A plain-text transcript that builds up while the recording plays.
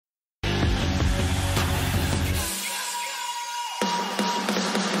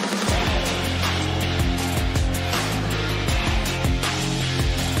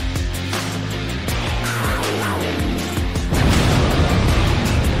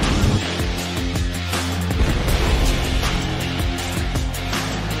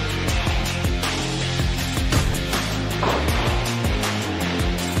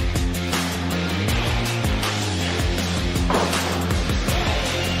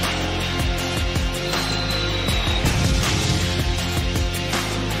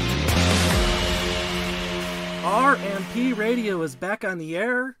RMP Radio is back on the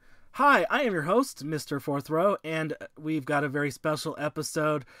air. Hi, I am your host, Mr. Fourth Row, and we've got a very special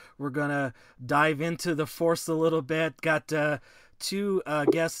episode. We're going to dive into the Force a little bit. Got two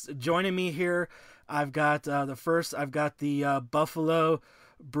guests joining me here. I've got the Buffalo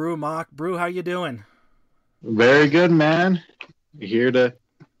Broo Mock. Broo, how you doing? Very good, man. Here to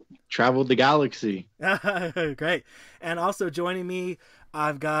travel the galaxy. Great. And also joining me,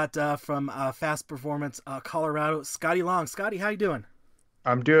 I've got from Fast Performance Colorado, Scotty Long. Scotty, how you doing?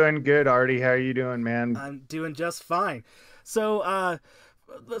 I'm doing good, Artie. How are you doing, man? I'm doing just fine. So,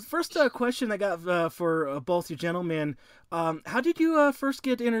 the first question I got for both you gentlemen, how did you first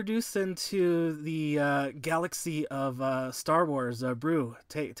get introduced into the galaxy of Star Wars? Broo,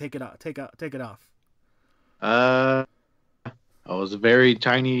 take it off. Take it off. I was a very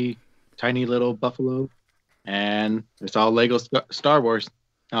tiny little buffalo, and it's all Lego Star Wars.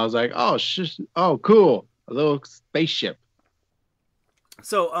 I was like, oh, cool, a little spaceship.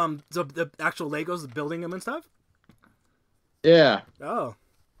 So, the actual Legos, building them and stuff? Yeah. Oh,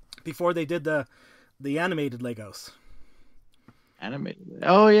 before they did the animated Legos. Animated.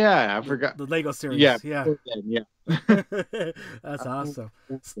 Oh yeah, I forgot the Lego series. Yeah. That's awesome.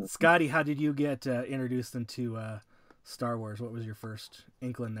 Scotty, how did you get introduced into Star Wars? What was your first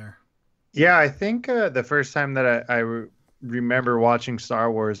inkling there? Yeah, I think the first time that I remember watching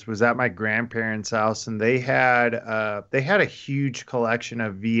Star Wars was at my grandparents' house, and they had a huge collection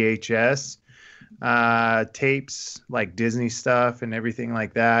of VHS tapes, like Disney stuff and everything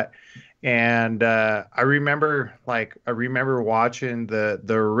like that. And I remember watching the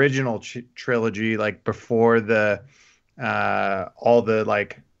original trilogy, like before the all the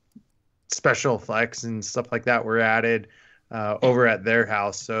like special effects and stuff like that were added over at their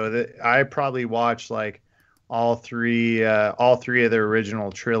house. So I probably watched like all three of the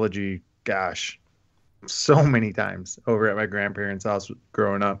original trilogy, gosh, so many times over at my grandparents' house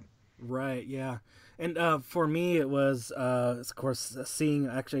growing up. Right, yeah. And for me, it was, of course, seeing,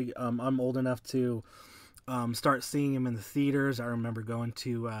 actually, I'm old enough to start seeing him in the theaters. I remember going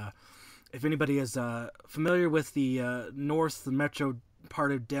to, if anybody is familiar with the north, the metro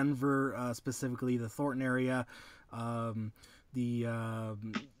part of Denver, specifically the Thornton area, the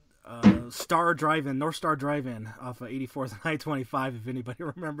North Star Drive-In off of 84th and I-25, if anybody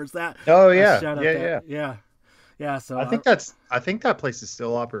remembers that. Oh, yeah. Yeah. So I think that place is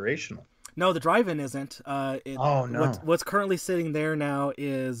still operational. No, the drive-in isn't. Oh, no. What's currently sitting there now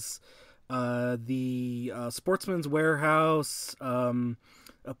is the Sportsman's Warehouse,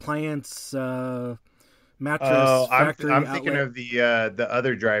 appliance, mattress factory. I'm thinking of the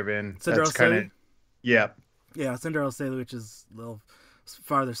other drive-in. Cinderella Sailor? Yeah. Yeah, Cinderella Sailor, which is a little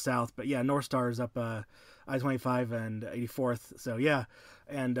farther south. But yeah, North Star is up I-25 and 84th. So yeah.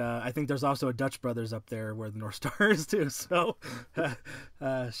 And I think there's also a Dutch Brothers up there where the North Star is too. So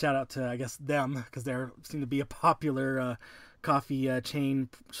shout out to, I guess, them, because they seem to be a popular coffee chain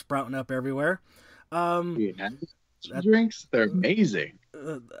sprouting up everywhere. Drinks, they're amazing.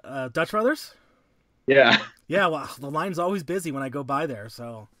 Dutch Brothers? Yeah. Yeah, well, the line's always busy when I go by there,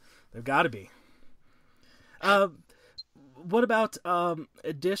 so they've got to be. What about,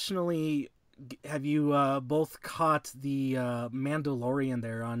 additionally, have you both caught the Mandalorian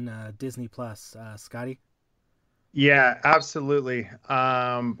there on Disney Plus, Scotty? Yeah, absolutely.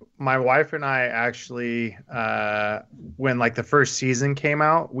 My wife and I actually, when like the first season came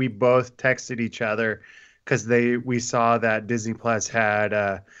out, we both texted each other because we saw that Disney Plus had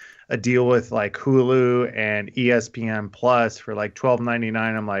a deal with like Hulu and ESPN Plus for like $12.99.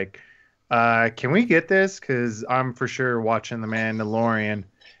 I'm like, can we get this? Because I'm for sure watching The Mandalorian.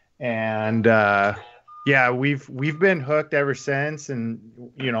 And yeah, we've been hooked ever since, and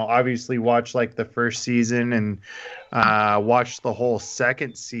obviously watched like the first season and watched the whole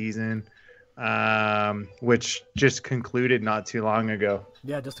second season, which just concluded not too long ago.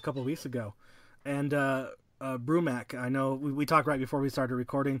 Yeah, just a couple of weeks ago. And Brumac, I know we talked right before we started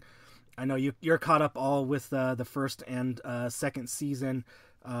recording. I know you're caught up all with the first and second season.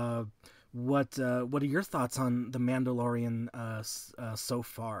 What are your thoughts on The Mandalorian so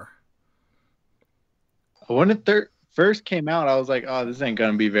far? When it first came out, I was like, oh, this ain't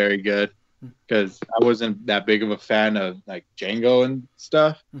going to be very good, because I wasn't that big of a fan of like Django and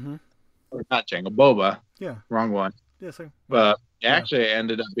stuff. Mm-hmm. Or not Django, Boba. Yeah. Wrong one. Yeah, same. But actually it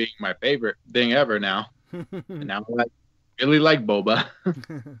ended up being my favorite thing ever now. And now I really like Boba.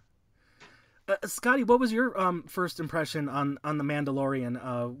 Scotty, what was your first impression on The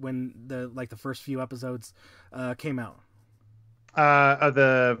Mandalorian when the first few episodes came out? Of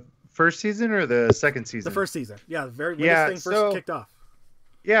the first season or the second season? The first season. Yeah, when this thing first kicked off.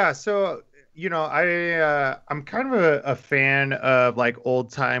 Yeah, so I'm kind of a fan of like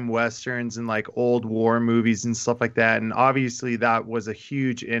old time westerns and like old war movies and stuff like that. And obviously that was a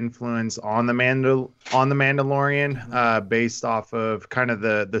huge influence on the Mandalorian, based off of kind of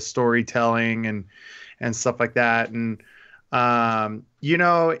the storytelling and stuff like that. And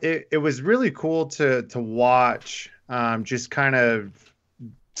it was really cool to watch, just kind of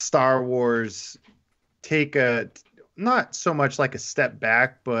Star Wars take a not so much like a step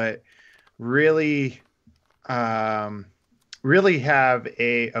back, but really really have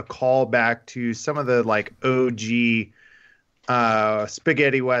a call back to some of the like OG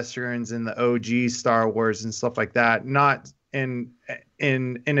spaghetti westerns and the OG Star Wars and stuff like that. Not in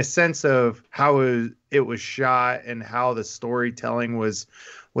a sense of how it was shot and how the storytelling was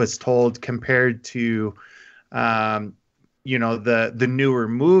told compared to the newer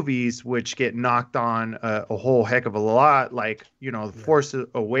movies, which get knocked on a whole heck of a lot. Like, The Force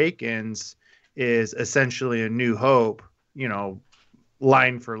Awakens is essentially A New Hope,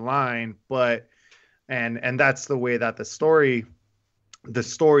 line for line, but and that's the way that the story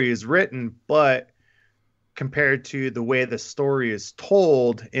is written. But compared to the way the story is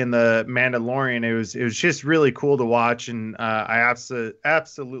told in the Mandalorian, it was just really cool to watch, and I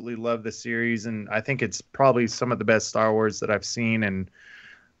absolutely love the series, and I think it's probably some of the best Star Wars that I've seen in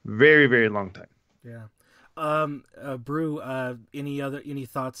very, very long time. Yeah. Broo, any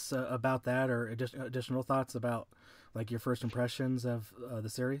thoughts about that, or additional thoughts about like your first impressions of the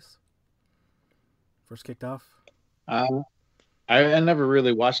series? First kicked off. I never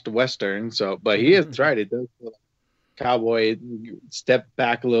really watched the Western, but he is right. It does feel like cowboy step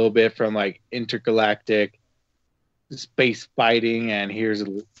back a little bit from like intergalactic space fighting, and here's a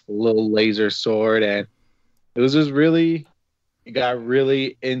little laser sword, and it got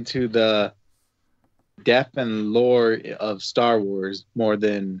really into the depth and lore of Star Wars more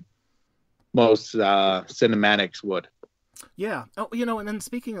than most cinematics would. Yeah. Oh, and then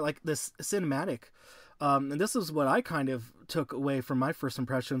speaking of like this cinematic, and this is what I kind of took away from my first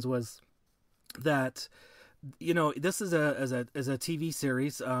impressions was that, this is as a TV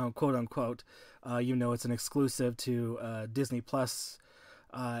series, quote unquote. It's an exclusive to Disney Plus.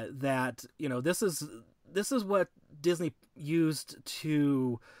 That this is what Disney used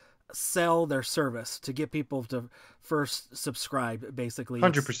to sell their service, to get people to first subscribe, basically.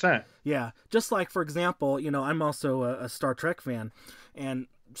 100%. Yeah, just like, for example, I'm also a Star Trek fan, and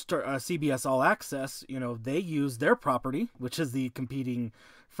CBS All Access, they use their property, which is the competing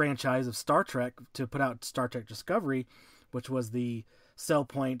franchise of Star Trek, to put out Star Trek Discovery, which was the sell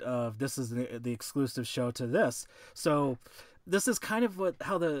point of this is the exclusive show to this. So this is kind of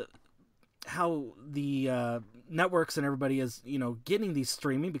how the networks and everybody is, getting these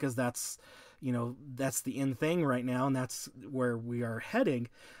streaming, because that's the in thing right now, and that's where we are heading.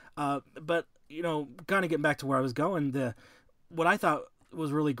 But kind of getting back to where I was going, what I thought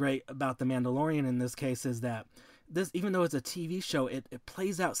was really great about The Mandalorian in this case is that this, even though it's a TV show, it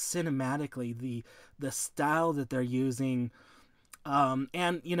plays out cinematically, the style that they're using. And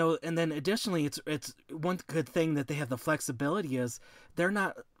then additionally, it's one good thing that they have the flexibility is they're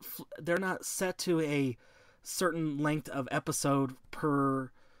not set to a certain length of episode per,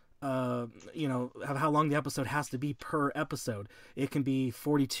 how long the episode has to be per episode. It can be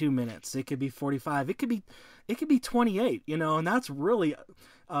 42 minutes. It could be 45. It could be 28, and that's really,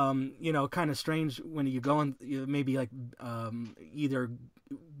 kind of strange when you go on, maybe like, either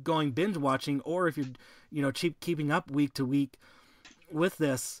going binge watching, or if you're, keeping up week to week with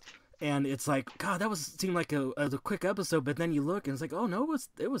this, and it's like, God, seemed like a quick episode, but then you look and it's like, oh no,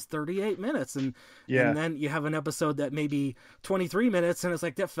 it was 38 minutes, and then you have an episode that may be 23 minutes, and it's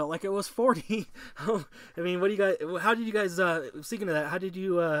like, that felt like it was 40. I mean, how did you guys, speaking of that, how did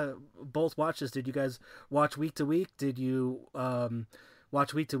you both watch this? Did you guys watch week to week? Did you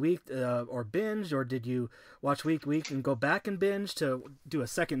watch week to week, or binge, or did you watch week to week and go back and binge to do a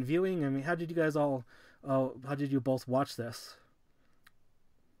second viewing? I mean, how did you both watch this?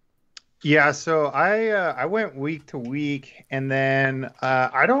 Yeah, so I went week to week, and then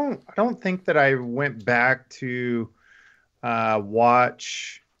I don't think that I went back to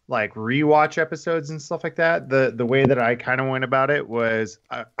rewatch episodes and stuff like that. The way that I kind of went about it was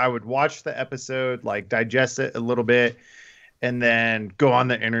I would watch the episode, like digest it a little bit, and then go on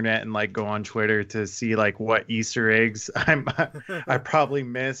the internet and like go on Twitter to see like what Easter eggs I probably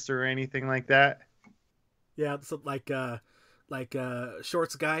missed or anything like that. Yeah, so like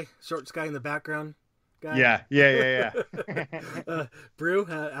shorts guy in the background guy. Yeah. Broo,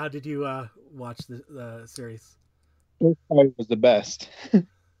 how did you watch the series? First part was the best.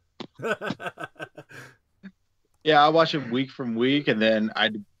 Yeah, I watch it week from week, and then I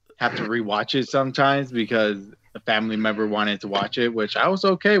have to rewatch it sometimes because a family member wanted to watch it, which I was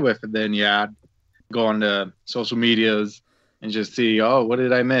okay with. And then yeah, I'd go on the social medias and just see, oh, what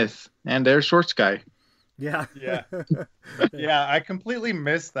did I miss? And there's Shorts Guy. Yeah. Yeah. Yeah, I completely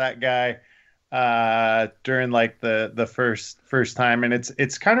missed that guy during like the first time, and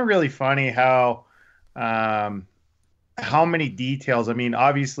it's kind of really funny um how many details. I mean,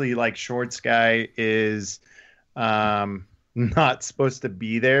 obviously like Shorts Guy is not supposed to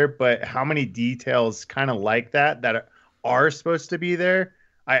be there, but how many details kind of like that are supposed to be there,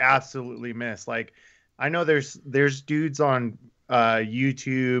 I absolutely miss. Like I know there's dudes on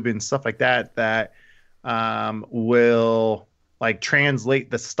YouTube and stuff like that will like translate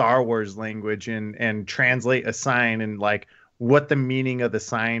the Star Wars language and translate a sign and like what the meaning of the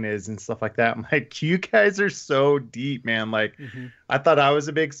sign is and stuff like that. I'm like, you guys are so deep, man. Like, I thought I was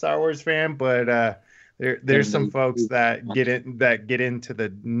a big Star Wars fan, but there's some folks that get into the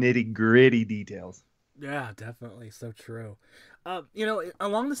nitty gritty details. Yeah, definitely. So true.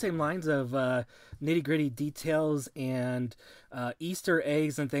 Along the same lines of nitty gritty details and Easter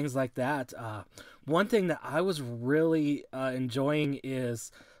eggs and things like that, one thing that I was really enjoying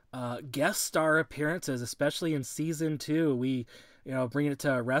is guest star appearances, especially in season 2. We, bringing it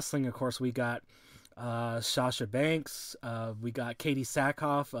to wrestling, of course, we got Sasha Banks, we got Katie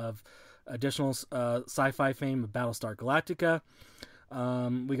Sackhoff of additional sci-fi fame of Battlestar Galactica.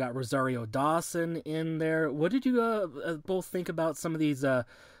 We got Rosario Dawson in there. What did you both think about some of these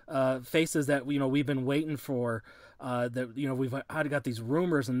faces that we've been waiting for? That we've got these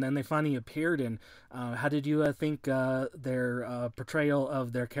rumors, and then they finally appeared. And how did you think their portrayal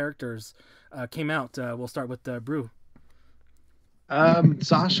of their characters came out? We'll start with Broo.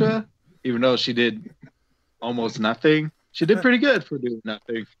 Sasha, even though she did almost nothing, she did pretty good for doing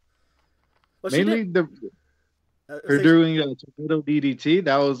nothing. Well, mainly her doing a tornado DDT,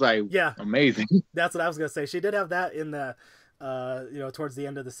 that was like amazing. That's what I was gonna say. She did have that in the towards the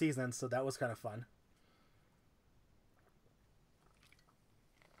end of the season, so that was kind of fun.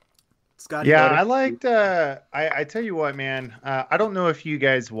 Scotty, yeah, I liked. I tell you what, man. I don't know if you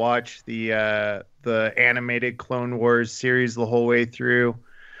guys watch the animated Clone Wars series the whole way through,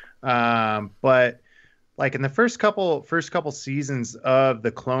 but like in the first couple seasons of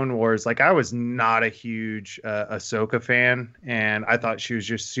the Clone Wars, like I was not a huge Ahsoka fan, and I thought she was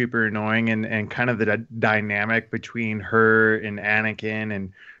just super annoying, and kind of the dynamic between her and Anakin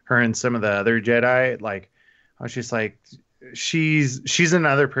and her and some of the other Jedi, like I was just like, she's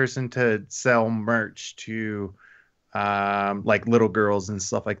another person to sell merch to, like little girls and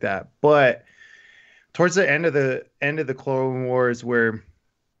stuff like that. But towards the end of the Clone Wars, where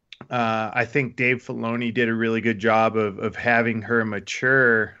I think Dave Filoni did a really good job of having her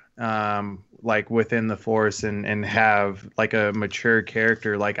mature, like within the Force and have like a mature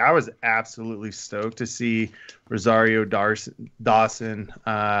character. Like I was absolutely stoked to see Rosario Dawson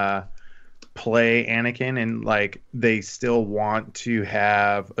play Anakin, and like they still want to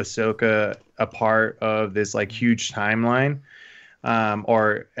have Ahsoka a part of this like huge timeline.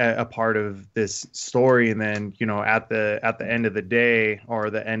 Or a part of this story, and then at the end of the day or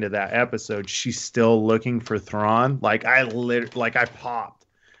the end of that episode, she's still looking for Thrawn. Like I popped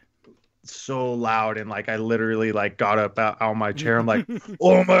so loud, and like I literally like got up out my chair. I'm like,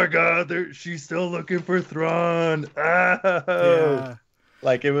 oh my god, she's still looking for Thrawn. Oh. Yeah.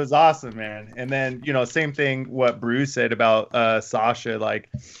 Like it was awesome, man. And then same thing what Bruce said about Sasha. Like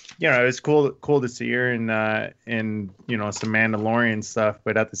it was cool to see her in some Mandalorian stuff,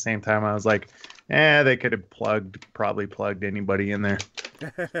 but at the same time I was like, they could have probably plugged anybody in there.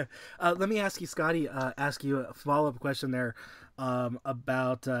 Let me ask you, Scotty, ask you a follow-up question there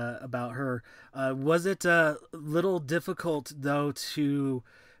about her. Was it a little difficult though to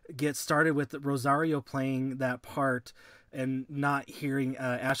get started with Rosario playing that part and not hearing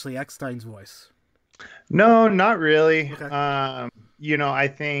Ashley Eckstein's voice? No, not really. Okay. I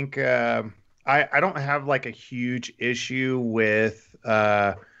think I don't have like a huge issue with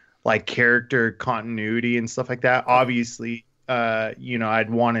like character continuity and stuff like that. Okay. Obviously, I'd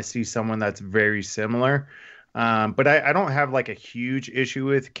want to see someone that's very similar. But I don't have like a huge issue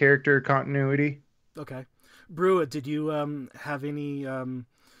with character continuity. Okay. Broo, did you have any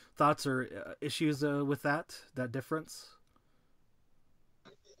thoughts or issues with that difference?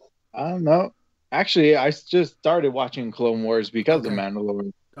 I don't know. Actually, I just started watching Clone Wars because of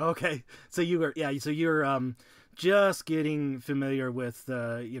Mandalorian. Okay, so you're just getting familiar with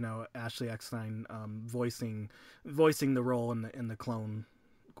Ashley Eckstein voicing the role in the Clone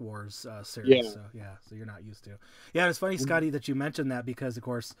Wars series. Yeah. So so you're not used to. Yeah, it's funny, Scotty, that you mentioned that because, of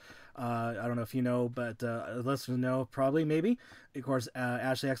course, I don't know if you know, but listeners know probably maybe. Of course,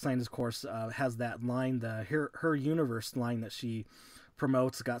 Ashley Eckstein, of course, has that line, the her universe line that she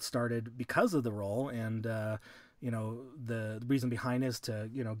promotes, got started because of the role, and the reason behind it is to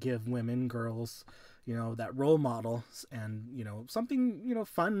give women, girls, that role model, and something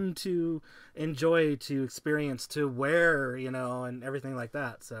fun to enjoy, to experience, to wear, and everything like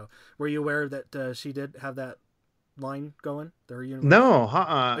that. So were you aware that she did have that line going, her universe? No,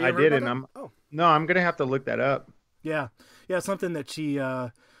 Oh, you I ever heard about didn't. that? Oh, No, I'm gonna have to look that up. yeah, something that she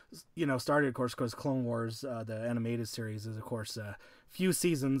started, of course, because Clone Wars, the animated series, is of course a few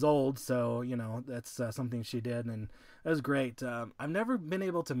seasons old, so that's something she did, and it was great. I've never been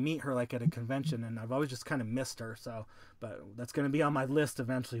able to meet her like at a convention, and I've always just kind of missed her. So, but that's going to be on my list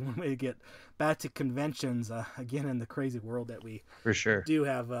eventually when we get back to conventions again, in the crazy world that we For sure. do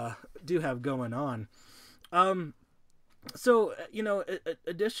have going on. So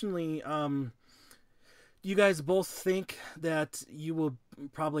additionally, you guys both think that you will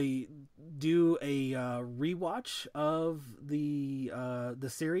probably do a rewatch of the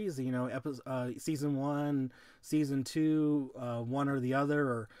series, season 1, season 2, one or the other,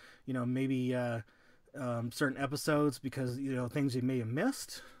 or maybe certain episodes because things you may have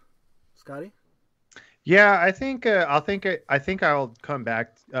missed. Scotty? Yeah, I think I think I'll come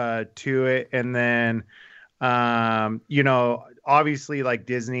back to it, and then obviously, like,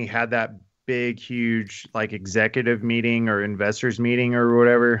 Disney had that big, huge, like, executive meeting or investors meeting or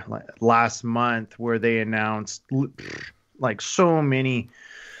whatever, like, last month, where they announced like so many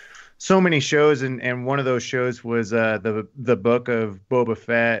shows, and one of those shows was the book of Boba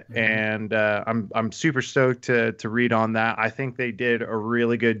Fett, and I'm super stoked to read on that. I think they did a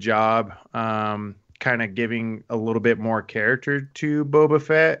really good job, kind of giving a little bit more character to Boba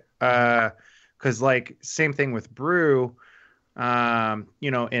Fett, because, like, same thing with Broo.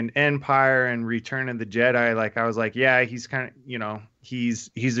 In Empire and Return of the Jedi, like, I was like, yeah, he's kind of,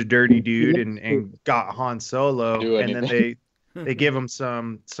 he's a dirty dude, and got Han Solo, and then they give him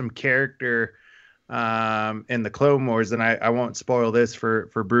some character in the Clone Wars, and I won't spoil this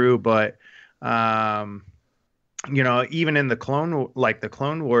for Broo, but even in the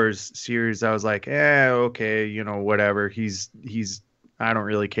Clone Wars series, I was like, okay, whatever, he's I don't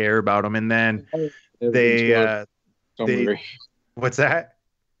really care about him. And then they worry. What's that?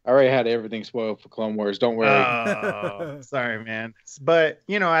 I already had everything spoiled for Clone Wars. Don't worry. Oh, sorry, man. But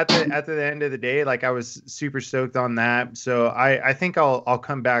at the end of the day, like, I was super stoked on that. So I think I'll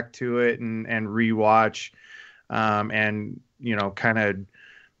come back to it and rewatch, and kind of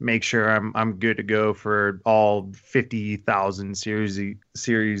make sure I'm good to go for all 50,000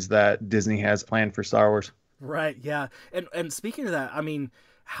 series that Disney has planned for Star Wars. Right. Yeah. And speaking of that, I mean,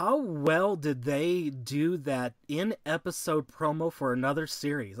 how well did they do that in episode promo for another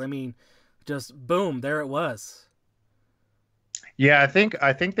series? I mean, just boom, there it was. Yeah, I think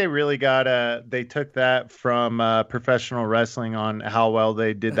they really they took that from professional wrestling on how well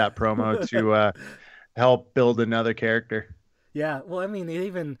they did that promo to help build another character. Yeah, well, I mean,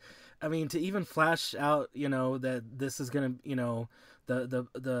 to even flash out, that this is gonna,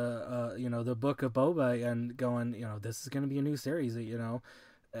 the book of Boba, and going, this is gonna be a new series, even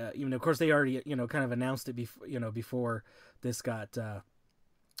of course they already kind of announced it before this got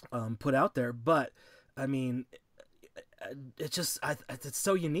put out there, but I mean, it's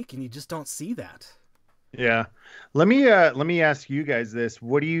so unique, and you just don't see that. Yeah, let me ask you guys this: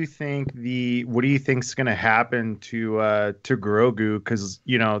 what do you think's going to happen to Grogu? Because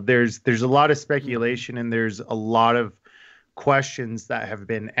there's a lot of speculation, and there's a lot of questions that have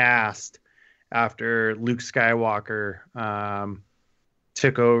been asked after Luke Skywalker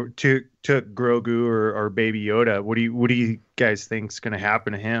took Grogu or Baby Yoda. What do you guys think's going to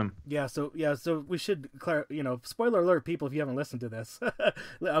happen to him? So we should spoiler alert, people, if you haven't listened to this.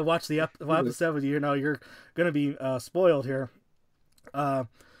 Watch the episode, you're going to be spoiled here.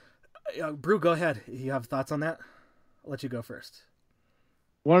 Broo, go ahead. You have thoughts on that? I'll let you go first.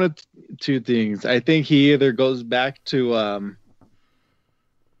 One of two things. I think he either goes back to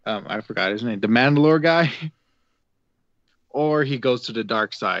I forgot his name, the Mandalore guy, or he goes to the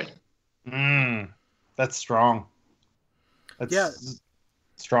dark side. That's strong. That's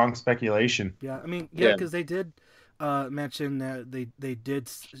strong speculation. Yeah, I mean, because they did mention that they did,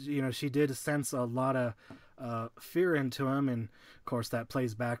 she did sense a lot of fear into him, and of course that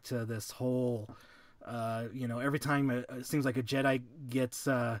plays back to this whole, every time it seems like a Jedi gets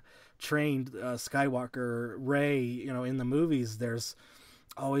trained, Skywalker, Rey, in the movies, there's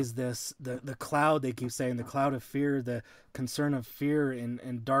always this the cloud, they keep saying, the cloud of fear, the concern of fear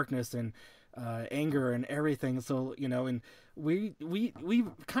and darkness and anger and everything. So and we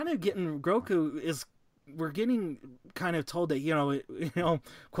kind of getting Grogu is we're getting kind of told that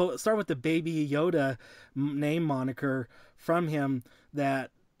quote, start with the Baby Yoda name moniker from him,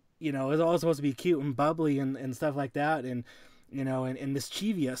 that is all supposed to be cute and bubbly and stuff like that, and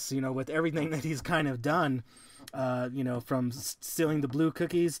mischievous, with everything that he's kind of done, from stealing the blue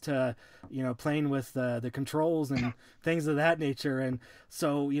cookies to, playing with the controls and things of that nature. And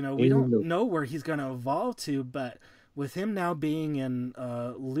so, we don't know where he's going to evolve to, but with him now being in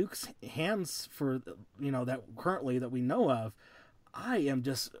Luke's hands for, that currently that we know of, I am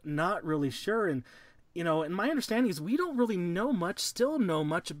just not really sure. And, and my understanding is we don't really still know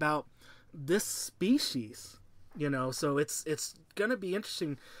much about this species, so it's going to be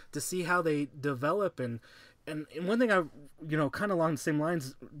interesting to see how they develop. And one thing I, kind of along the same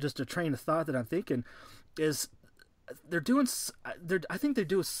lines, just a train of thought that I'm thinking is I think they're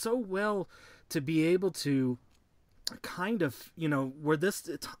doing so well to be able to kind of, where this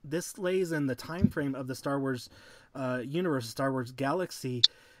lays in the time frame of the Star Wars universe, Star Wars galaxy,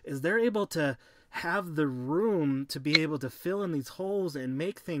 is they're able to have the room to be able to fill in these holes and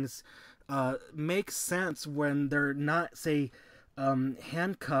make things make sense when they're not, say,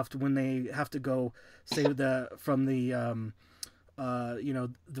 handcuffed when they have to go, say, from the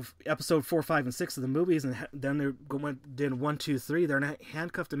the episode 4, 5, and 6 of the movies, and then they're going did 1, 2, 3. They're not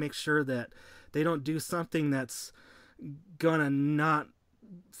handcuffed to make sure that they don't do something that's gonna not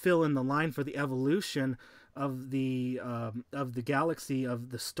fill in the line for the evolution of the galaxy, of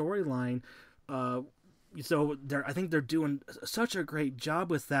the storyline. So I think they're doing such a great job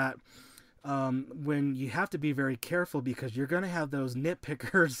with that. When you have to be very careful, because you're going to have those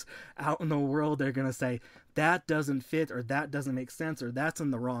nitpickers out in the world. They're going to say that doesn't fit, or that doesn't make sense, or that's in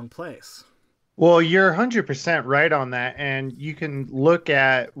the wrong place. Well, you're 100% right on that. And you can look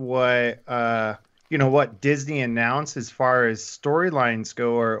at what Disney announced as far as storylines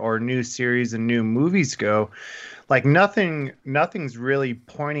go, or new series and new movies go. Like nothing's really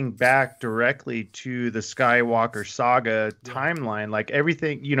pointing back directly to the Skywalker saga timeline. Like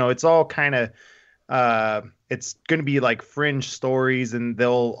everything, it's all kind of, it's going to be like fringe stories, and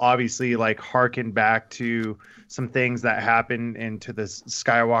they'll obviously like harken back to some things that happened into the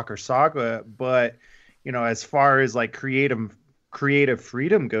Skywalker saga. But, as far as like creative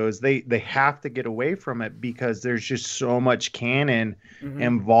freedom goes, they have to get away from it, because there's just so much canon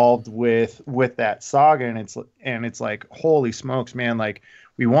involved with that saga. And it's like, holy smokes, man, like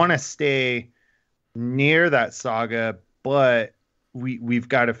we want to stay near that saga, but we've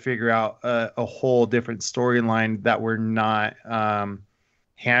got to figure out a whole different storyline that we're not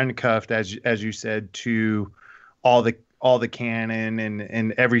handcuffed, as you said, to all the canon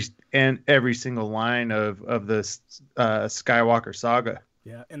and every single line of the Skywalker saga.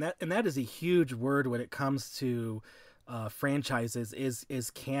 Yeah, and that is a huge word when it comes to franchises,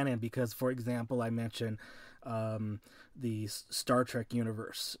 is canon. Because, for example, I mentioned the Star Trek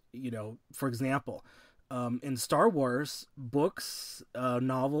universe. For example, in Star Wars, books,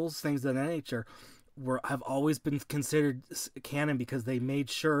 novels, things of that nature have always been considered canon, because they made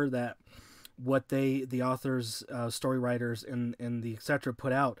sure that what the authors, story writers, and the etc.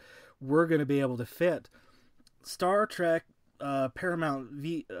 put out were going to be able to fit. Star Trek, Paramount,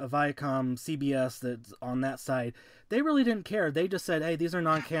 Viacom, CBS, that's on that side, they really didn't care. They just said, hey, these are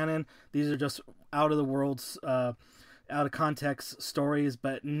non-canon. These are just out of the world's, out of context stories.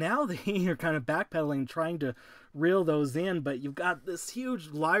 But now they are kind of backpedaling, trying to reel those in. But you've got this huge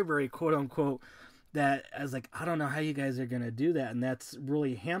library, quote unquote, that I was like, I don't know how you guys are going to do that. And that's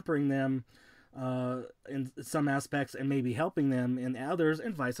really hampering them in some aspects, and maybe helping them in others,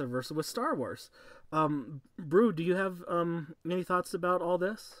 and vice versa with Star Wars. Broo, do you have any thoughts about all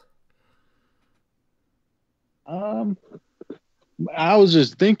this? I was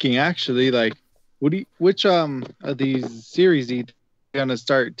just thinking, actually, like, which of these series are you gonna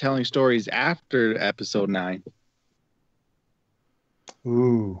start telling stories after episode 9?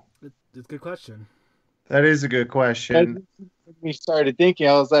 Ooh, It's a good question. that is a good question. We started thinking,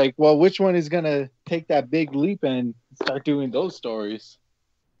 I was like, well, which one is gonna take that big leap and start doing those stories?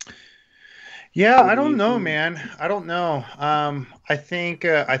 Yeah, I don't know, man. I don't know. I think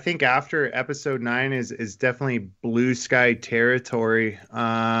after episode 9 is definitely blue sky territory.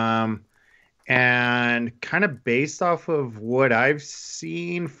 And kind of based off of what I've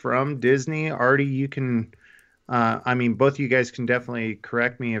seen from Disney, Artie, you can, I mean, both of you guys can definitely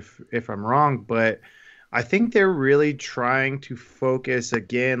correct me if I'm wrong, but I think they're really trying to focus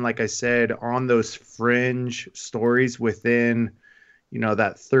again, like I said, on those fringe stories within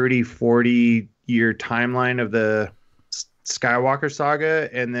that 30-40 year timeline of the Skywalker saga,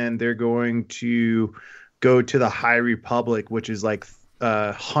 and then they're going to go to the High Republic, which is like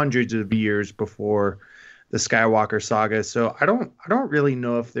hundreds of years before the Skywalker saga. So I don't really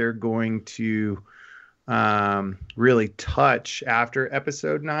know if they're going to really touch after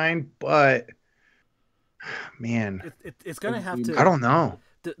Episode 9, but man, it's gonna have to. I don't know.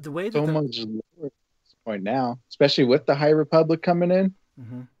 The way that so much lore at this point now, especially with the High Republic coming in.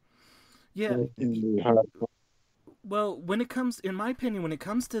 Mm-hmm. Yeah. Well, when it comes, in my opinion, when it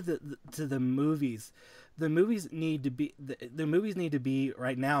comes to the movies, the movies need to be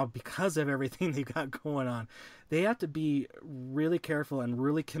right now, because of everything they've got going on. They have to be really careful and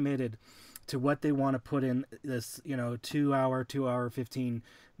really committed to what they want to put in this, 2 hour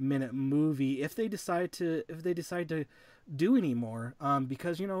 15-minute movie, if they decide to do any more,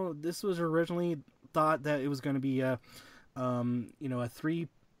 because this was originally thought that it was going to be a three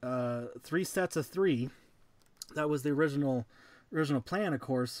sets of three. That was the original plan, of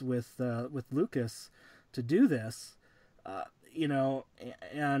course, with Lucas to do this,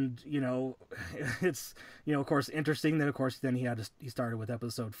 and it's of course interesting that, of course, then he started with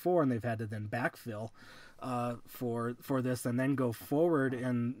Episode 4, and they've had to then backfill for this and then go forward,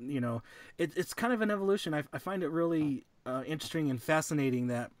 and it's kind of an evolution. I find it really interesting and fascinating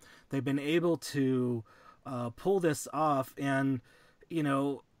that they've been able to pull this off, and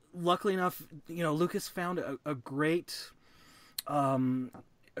luckily enough, Lucas found a great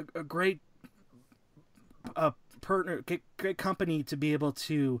partner, great company to be able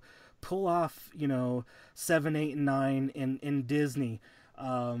to pull off 7, 8, and 9 in Disney.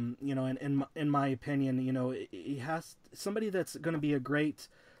 In my opinion, he has somebody that's going to be a great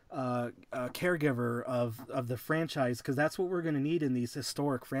caregiver of the franchise, because that's what we're going to need in these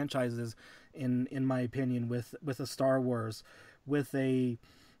historic franchises, in my opinion, with a Star Wars, with a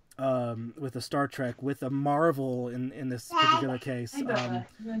Star Trek, with a Marvel in this particular case. We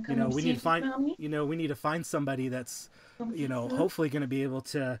need to find somebody that's hopefully going to be able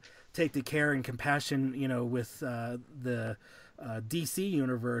to take the care and compassion with the DC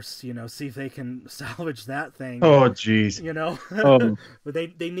universe, see if they can salvage that thing. Oh geez. But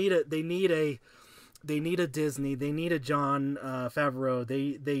they need a Disney, they need a Jon Favreau,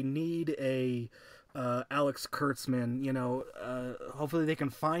 they need a Alex Kurtzman. Hopefully they can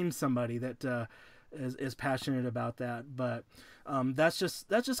find somebody that is passionate about that. But that's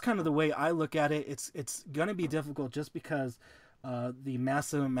just kind of the way I look at it. It's gonna be difficult just because the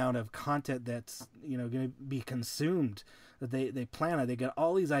massive amount of content that's gonna be consumed, that they plan it. They get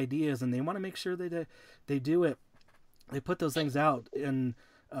all these ideas, and they want to make sure that they do it. They put those things out and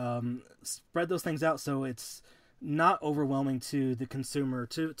spread those things out so it's not overwhelming to the consumer,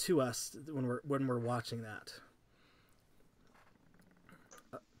 to us when we're watching that.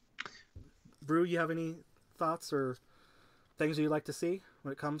 Broo, you have any thoughts or things you'd like to see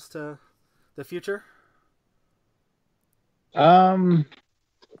when it comes to the future? Honestly,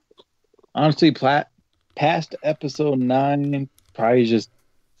 past Episode 9, probably just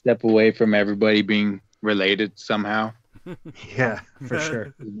step away from everybody being related somehow. Yeah, for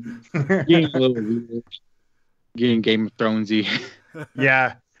sure. Getting a little weird. Getting Game of Thronesy.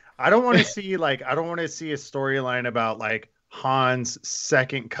 Yeah. I don't want to see a storyline about like Han's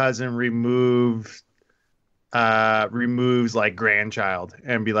second cousin removes like grandchild,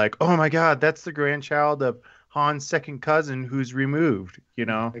 and be like, oh my god, that's the grandchild of Han's second cousin who's removed.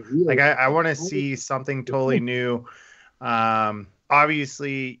 Like I want to see something totally new.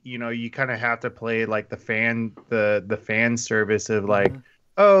 Obviously, you kind of have to play like the fan service of like,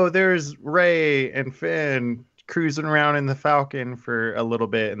 oh, there's Rey and Finn cruising around in the Falcon for a little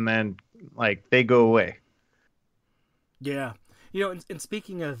bit, and then like they go away. Yeah. And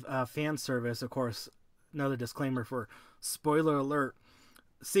speaking of fan service, of course, another disclaimer for spoiler alert,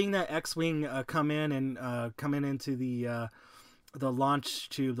 seeing that X-Wing come in into the launch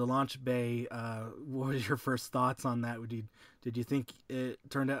tube, the launch bay, what was your first thoughts on that? Did you think it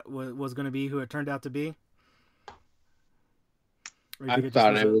turned out was going to be who it turned out to be? I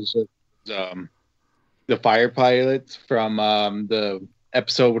thought it was the fire pilots from the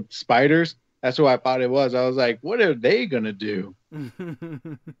episode with spiders. That's what I thought it was. I was like, what are they gonna do?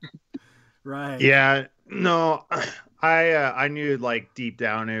 Right. Yeah. No, I knew like deep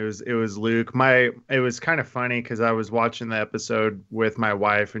down it was Luke. It was kind of funny because I was watching the episode with my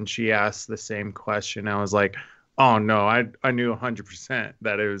wife, and she asked the same question. I was like, oh no, I knew 100%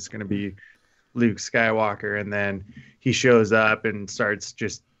 that it was gonna be Luke Skywalker, and then he shows up and starts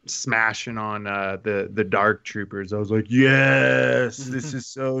just smashing on the Dark Troopers. I was like, yes, this is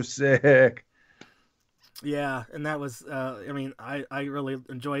so sick. Yeah, and that was, I mean, I really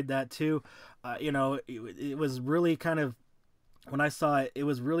enjoyed that too. You know, it was really kind of, when I saw it, it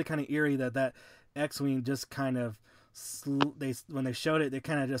was really kind of eerie that X-Wing just kind of, when they showed it, they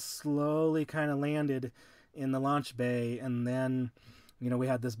kind of just slowly kind of landed in the launch bay. And then, you know, we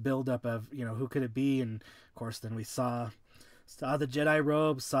had this buildup of, you know, who could it be? And of course, then we saw the Jedi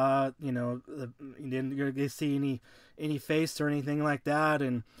robe, saw, you know, you didn't really see any face or anything like that.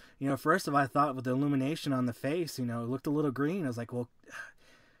 And, you know, first of all, I thought with the illumination on the face, you know, it looked a little green. I was like, well,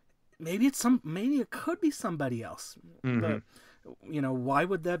 maybe it could be somebody else. Mm-hmm. But, you know, why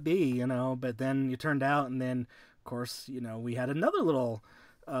would that be, you know? But then you turned out, and then, of course, you know, we had another little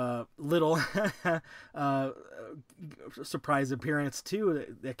surprise appearance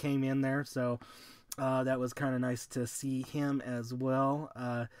too that came in there. So, that was kind of nice to see him as well.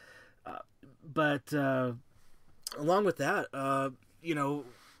 But along with that, you know,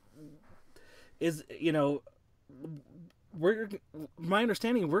 my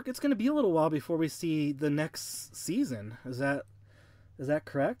understanding, it's going to be a little while before we see the next season. Is that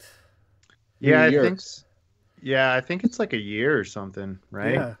correct? Yeah, I think it's like a year or something,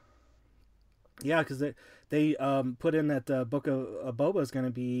 right? Yeah, because they put in that Book of Boba is going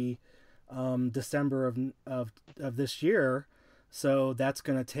to be December of this year, so that's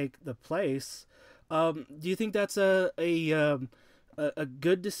going to take the place. Do you think that's a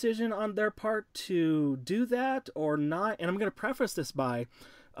good decision on their part to do that or not? And I'm going to preface this by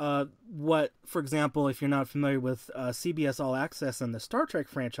for example, if you're not familiar with CBS All Access and the Star Trek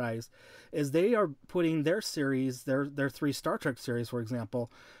franchise, is they are putting their series, their 3 Star Trek series, for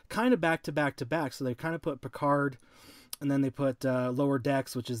example, kind of back to back to back. So they kind of put Picard, and then they put Lower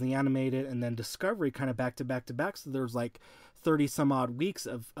Decks, which is the animated, and then Discovery kind of back to back to back. So there's like 30 some odd weeks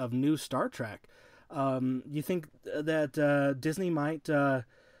of new Star Trek. You think that Disney might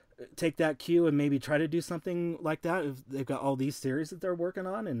take that cue and maybe try to do something like that if they've got all these series that they're working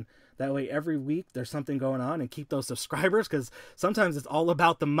on, and that way every week there's something going on, and keep those subscribers, because sometimes it's all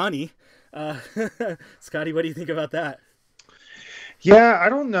about the money. Scotty, what do you think about that? Yeah, I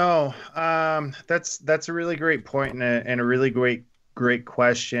don't know. That's a really great point and a really great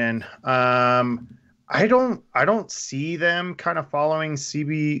question. I don't see them kind of following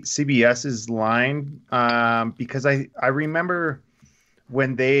CBS's line, because I remember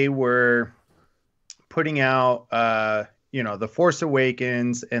when they were putting out The Force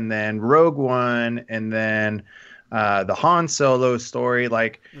Awakens, and then Rogue One, and then the Han Solo story,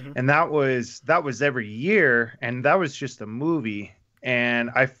 Mm-hmm. and that was every year, and that was just a movie. And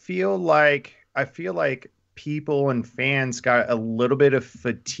I feel like people and fans got a little bit of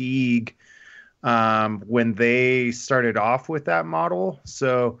fatigue when they started off with that model.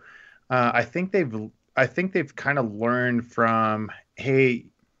 So I think they've kind of learned from, hey,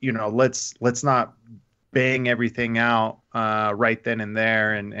 let's not bang everything out right then and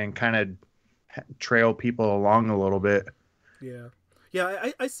there, and kind of trail people along a little bit. Yeah,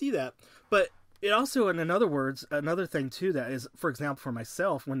 I see that, but it also, in another thing too, that is, for example, for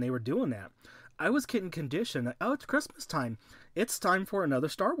myself, when they were doing that, I was getting conditioned that, oh, it's Christmas time, it's time for another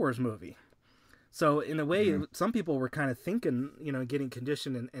Star Wars movie. So in a way, some people were kind of thinking, getting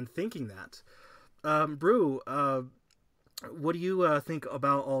conditioned and thinking that. Broo, what do you think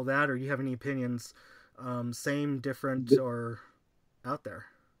about all that, or you have any opinions? Same, different, or out there?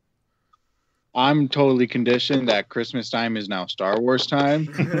 I'm totally conditioned that Christmas time is now Star Wars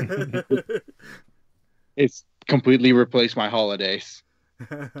time. It's completely replaced my holidays.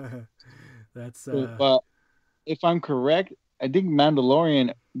 That's But if I'm correct, I think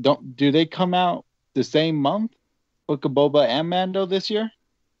Mandalorian do they come out the same month? Book of Boba and Mando this year?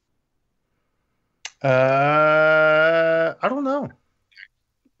 I don't know.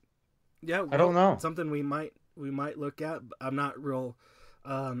 Yeah, I don't know. Something we might look at. I'm not real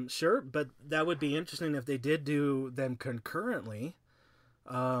sure, but that would be interesting if they did do them concurrently.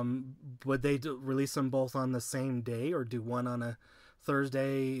 Would they release them both on the same day, or do one on a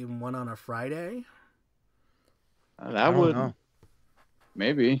Thursday and one on a Friday? That would know.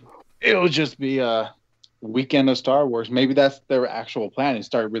 Maybe it'll just be a weekend of Star Wars. Maybe that's their actual plan, is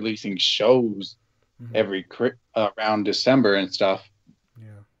start releasing shows every around December and stuff.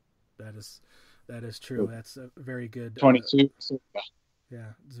 Yeah, that is true. That's a very good 22.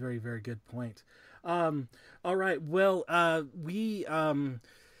 Yeah, it's a very, very good point. All right. Well, we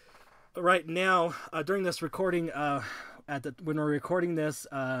right now during this recording, when we're recording this,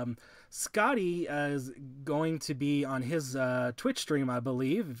 Scotty is going to be on his Twitch stream, I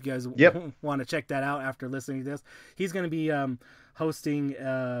believe. If you guys want to check that out after listening to this, he's going to be hosting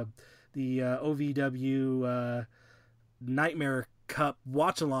the OVW Nightmare Cup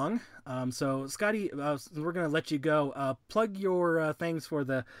watch along. So Scotty, we're gonna let you go. Plug your things for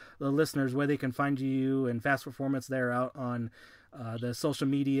the listeners, where they can find you and Fast Performance there out on the social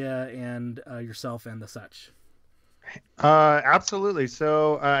media and yourself and the such. Absolutely.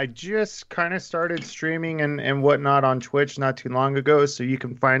 So I just kind of started streaming and whatnot on Twitch not too long ago. So you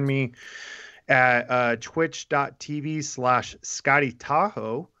can find me at twitch.tv/Scotty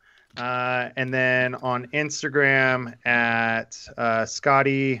Tahoe. And then on Instagram at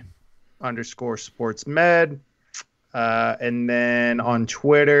Scotty_sportsmed. And then on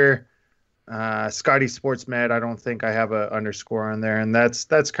Twitter, Scotty Sportsmed. I don't think I have a underscore on there, and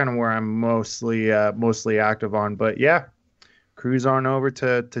that's kind of where I'm mostly active on. But yeah, cruise on over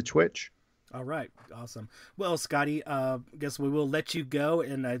to Twitch. All right, awesome. Well, Scotty, guess we will let you go,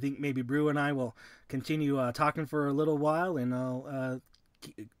 and I think maybe Broo and I will continue talking for a little while, and I'll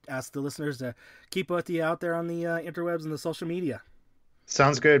ask the listeners to keep with you out there on the interwebs and the social media.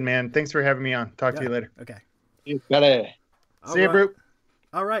 Sounds good, man. Thanks for having me on. Talk to you later. Okay. You got it. See you, Broo.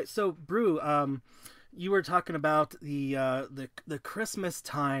 All right, so Broo, you were talking about the Christmas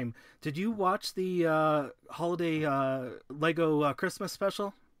time. Did you watch the holiday Lego Christmas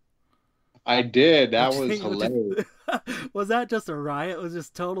special? I did. That was hilarious. Was that just a riot? It was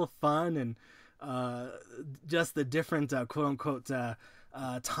just total fun, and just the different quote unquote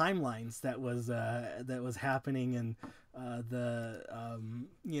timelines that was happening, and the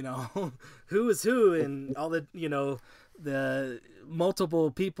who is who, and all the the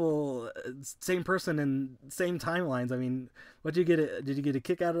multiple people, same person and same timelines. I mean, did you get a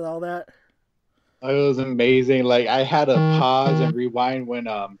kick out of all that? It was amazing. Like, I had to pause and rewind when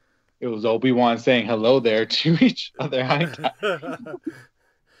it was Obi-Wan saying hello there to each other.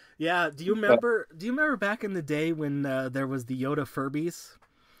 Yeah. Do you remember back in the day when there was the Yoda Furbies?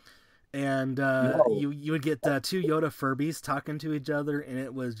 And No. you would get two Yoda Furbies talking to each other, and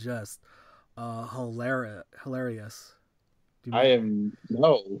it was just hilarious. I am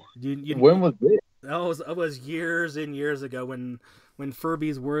no. When was it? It was years and years ago when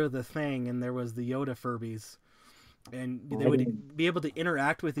Furbies were the thing, and there was the Yoda Furbies, and they would be able to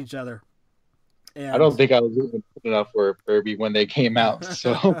interact with each other. And I don't think I was even good enough for Furby when they came out.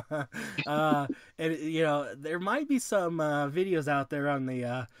 So, and there might be some videos out there on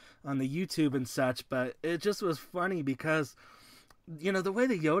the YouTube and such, but it just was funny because the way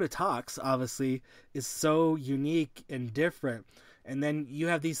the Yoda talks obviously is so unique and different, and then you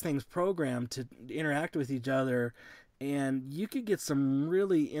have these things programmed to interact with each other, and you could get some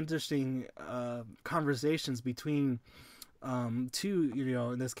really interesting conversations between two,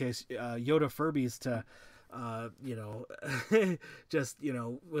 in this case, Yoda Furbies to, just,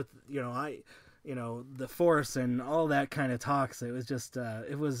 with, the Force and all that kind of talks. It was just,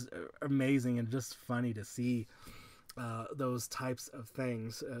 it was amazing and just funny to see those types of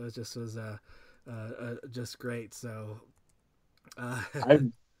things. It was just great. So,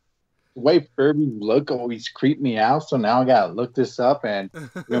 the way Furby look always creeped me out. So now I gotta look this up, and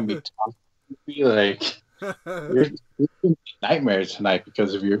you're gonna be talking to me like. You're nightmares tonight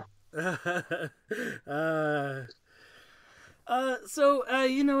because of you.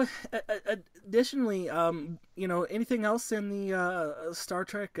 Additionally, anything else in the Star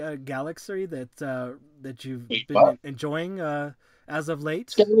Trek galaxy that you've been enjoying as of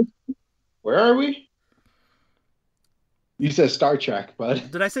late? Where are we? You said Star Trek,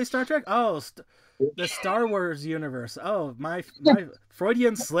 bud. Did I say Star Trek? Oh, the Star Wars universe. Oh, my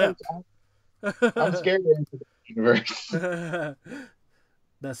Freudian slip. I'm scared into the universe. The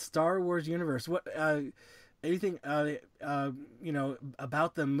Star Wars universe. What? Anything?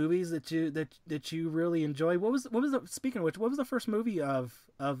 About the movies that you really enjoy. What was speaking of which? What was the first movie of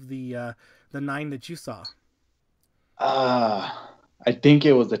the 9 that you saw? I think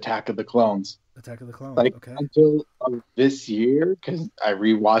it was Attack of the Clones. Attack of the Clones. Like, okay. Until this year, because I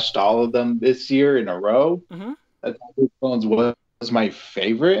rewatched all of them this year in a row. Mm-hmm. Attack of the Clones was my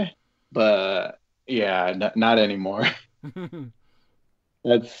favorite. But yeah, not anymore.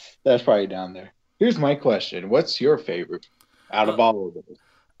 That's probably down there. Here's my question: what's your favorite out of all of those?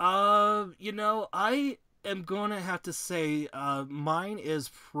 I am gonna have to say mine is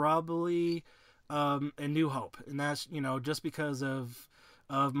probably A New Hope, and that's just because of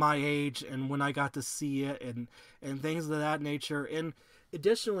my age and when I got to see it and things of that nature. And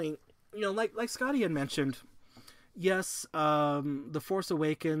additionally, like Scotty had mentioned. Yes, The Force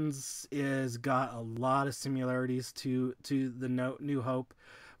Awakens is got a lot of similarities to the New Hope,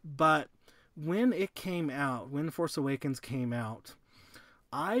 but when The Force Awakens came out,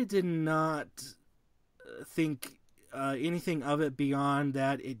 I did not think anything of it beyond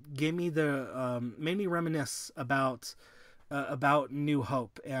that. It gave me made me reminisce about about New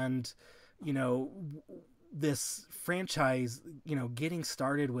Hope and, you know, this franchise, you know, getting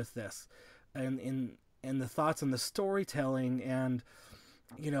started with this, and the thoughts and the storytelling, and,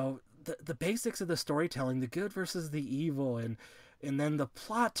 you know, the basics of the storytelling, the good versus the evil, and then the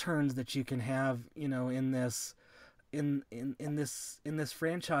plot turns that you can have, you know, in this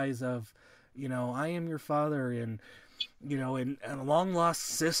franchise of, you know, I am your father, and, you know, and a long lost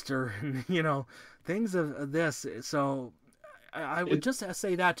sister, and, you know, things of this. So I would just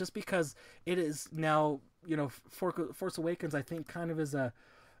say that, just because it is now, you know, Force Awakens, I think, kind of is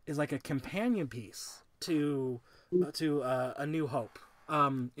like a companion piece to A New Hope,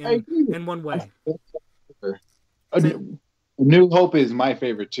 in one way. Say, New Hope is my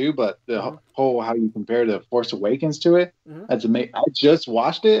favorite too, but the mm-hmm. whole how you compare the Force Awakens to it, Mm-hmm. that's amazing. I just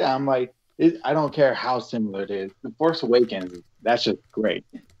watched it. I'm like, I don't care how similar it is. The Force Awakens, that's just great.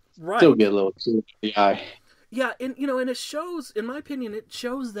 Right. Still get a little too in the eye. Yeah, and, you know, and it shows, in my opinion, it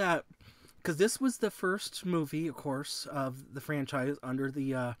shows that, because this was the first movie, of course, of the franchise under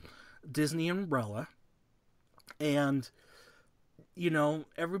the Disney umbrella, and, you know,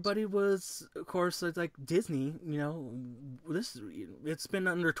 everybody was, of course, it's like Disney, you know, it's been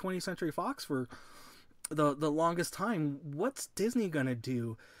under 20th Century Fox for the longest time. What's Disney gonna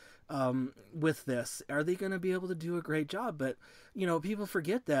do with this? Are they gonna be able to do a great job? But, you know, people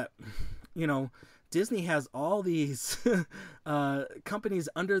forget that, you know, Disney has all these companies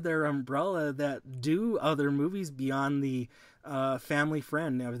under their umbrella that do other movies beyond the family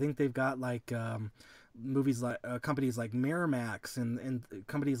friend. I think they've got like movies like companies like Miramax and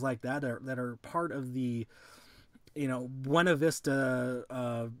companies like that that are part of the, you know, Buena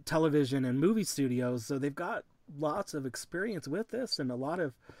Vista television and movie studios. So they've got lots of experience with this and a lot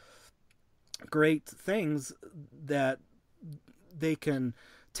of great things that they can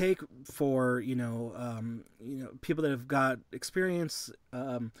take for, you know, people that have got experience,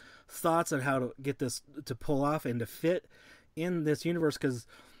 thoughts on how to get this to pull off and to fit in this universe, because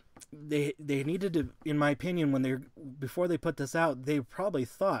they needed to, in my opinion, before they put this out, they probably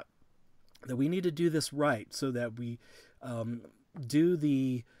thought that we need to do this right, so that we do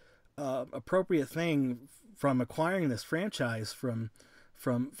the appropriate thing from acquiring this franchise from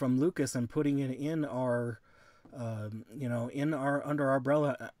Lucas and putting it in our you know, under our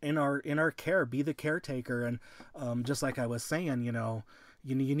umbrella, in our care, be the caretaker. And just like I was saying, you know,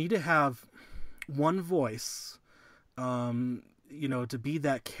 you need to have one voice, you know, to be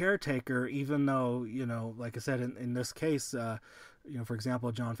that caretaker, even though, you know, like I said, in this case, you know, for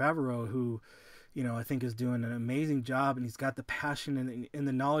example, Jon Favreau, who, you know, I think is doing an amazing job, and he's got the passion and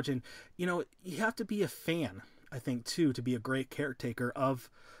the knowledge, and, you know, you have to be a fan, I think, too, to be a great caretaker of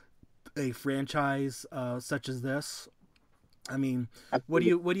a franchise such as this. I mean, what do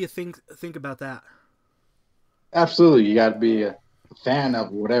you think about that? Absolutely, you got to be a fan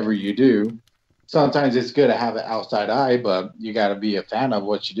of whatever you do. Sometimes it's good to have an outside eye, but you got to be a fan of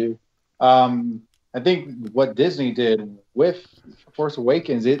what you do. I think what Disney did with Force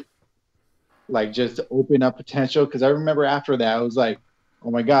Awakens, it like just opened up potential. Because I remember after that, I was like,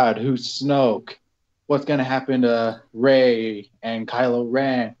 oh my God, who's Snoke? What's going to happen to Rey and Kylo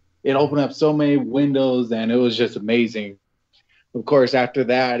Ren? It opened up so many windows, and it was just amazing. Of course, after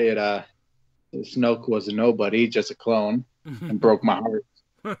that, Snoke was a nobody, just a clone, and broke my heart.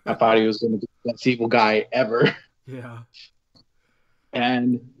 I thought he was going to be the best evil guy ever. Yeah.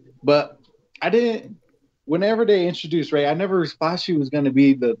 But I didn't. Whenever they introduced Rey, I never thought she was going to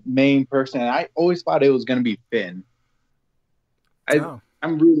be the main person. I always thought it was going to be Finn.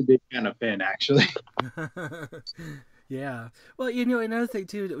 I'm really big fan of Finn, actually. Yeah. Well, you know, another thing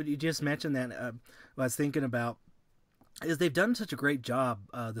too that you just mentioned that I was thinking about is they've done such a great job,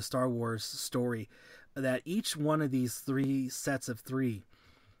 the Star Wars story, that each one of these three sets of three,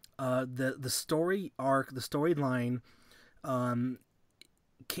 the story arc, the storyline,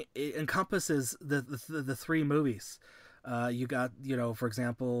 it encompasses the three movies. You got, you know, for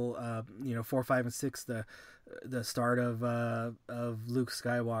example, you know, 4, 5, and 6, the start of Luke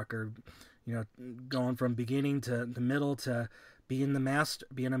Skywalker, you know, going from beginning to the middle to being a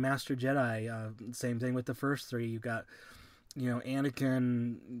master Jedi. Same thing with the first three. You got, you know,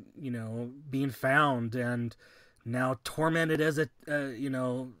 Anakin, you know, being found and now tormented as a you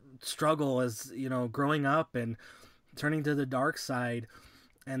know, struggle as, you know, growing up and turning to the dark side.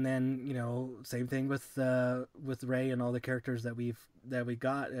 And then, you know, same thing with Rey and all the characters that we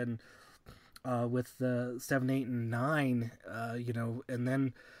got, and with the 7, 8, and 9, you know, and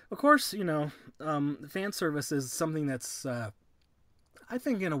then of course, you know, fan service is something that's I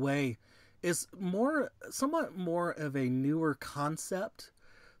think in a way is somewhat more of a newer concept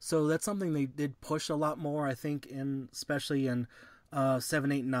So that's something they did push a lot more, I think, especially in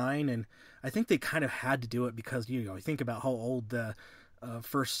 7, 8, 9, and I think they kind of had to do it because you think about how old the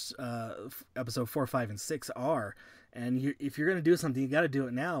first episode 4, 5, and 6 are, and if you're going to do something, you got to do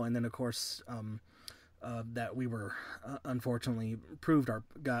it now. And then of course that we were unfortunately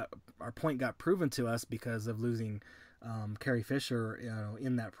our point got proven to us because of losing Carrie Fisher,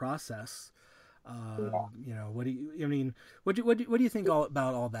 in that process. What do you think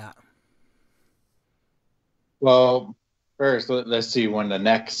about all that? Well, first, let's see when the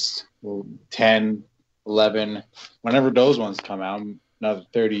next 10, 11, whenever those ones come out, another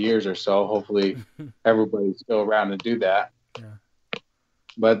 30 years or so, hopefully everybody's still around to do that. Yeah.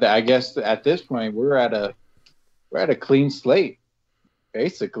 But I guess at this point, we're at a clean slate,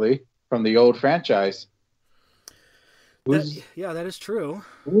 basically, from the old franchise. That is true.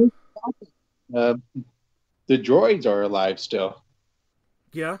 The droids are alive still.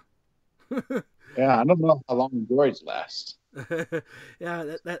 Yeah. Yeah, I don't know how long the droids last.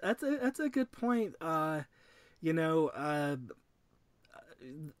 Yeah, that's a good point.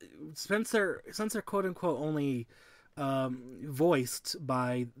 Spencer quote unquote only voiced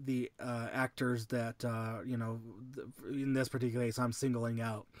by the actors that in this particular case I'm singling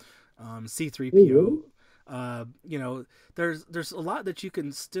out C3PO. There's a lot that you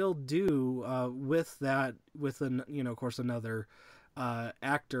can still do with that, with of course another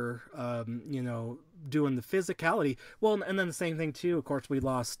actor, doing the physicality. Well, and then the same thing too. Of course, we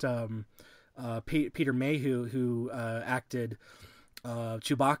lost Peter Mayhew, who acted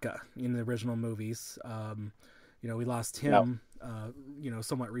Chewbacca in the original movies. We lost him,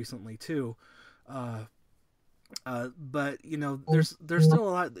 somewhat recently too. But there's still a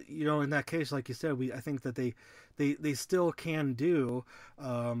lot, in that case, like you said, I think that they still can do.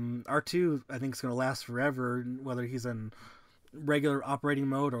 R2, I think, is going to last forever, whether he's in regular operating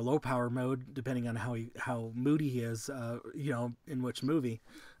mode or low power mode, depending on how moody he is, in which movie.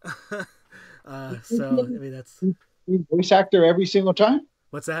 So I mean, that's voice actor every single time.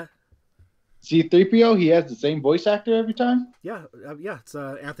 What's that? C3PO, he has the same voice actor every time. Yeah, it's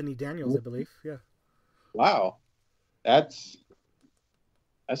Anthony Daniels, I believe. Yeah. Wow, that's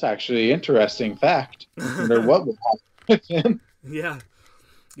actually an interesting fact. I wonder what will happen with him. Yeah.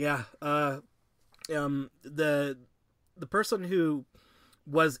 The person who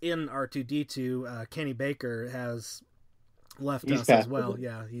was in R2D2, Kenny Baker, has left us as well.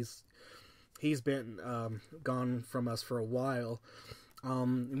 Yeah, he's been gone from us for a while.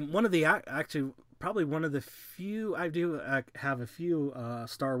 One of the probably one of the few, I do have a few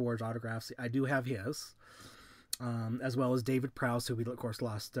Star Wars autographs. I do have his, as well as David Prowse, who we of course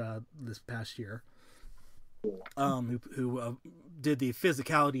lost this past year, who did the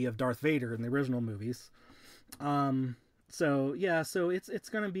physicality of Darth Vader in the original movies. So it's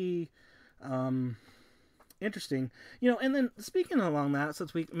going to be interesting, and then speaking along that,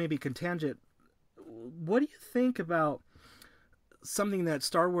 since we maybe can tangent, what do you think about something that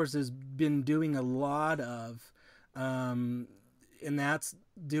Star Wars has been doing a lot of, and that's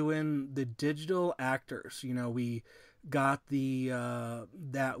doing the digital actors? We got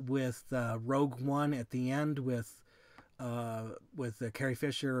that with Rogue One at the end with Carrie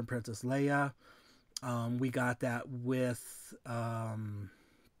Fisher and Princess Leia. We got that with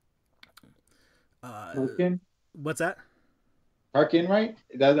what's that? Tarkin, right?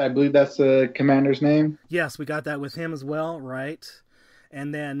 I believe that's the commander's name. Yes, we got that with him as well, right?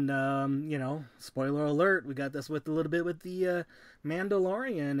 And then, spoiler alert, we got this with a little bit with the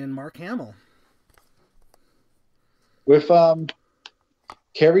Mandalorian and Mark Hamill. With the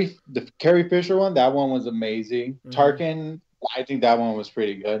Carrie Fisher one, that one was amazing. Mm-hmm. Tarkin, I think that one was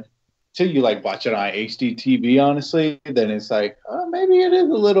pretty good. Till you watch it on HD TV, honestly, then it's like, oh, maybe it is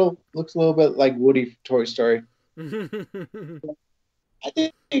looks a little bit like Woody from Toy Story. I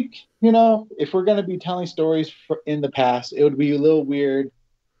think, if we're going to be telling stories in the past, it would be a little weird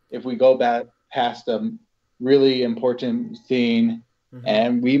if we go back past a really important scene, mm-hmm.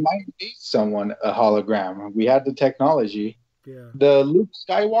 and we might need someone a hologram. We had the technology. Yeah. The Luke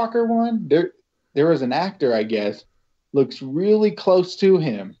Skywalker one, there was an actor, I guess, looks really close to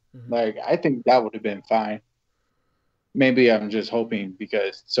him. Mm-hmm. I think that would have been fine. Maybe I'm just hoping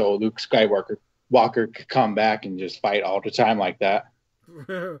because Luke Skywalker could come back and just fight all the time like that.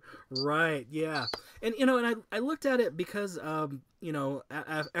 Right, yeah. And I looked at it because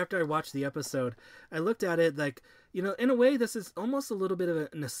after I watched the episode, I looked at it in a way this is almost a little bit of a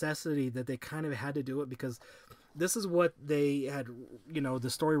necessity that they kind of had to do it, because this is what they had, the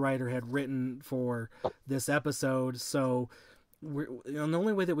story writer had written for this episode. So the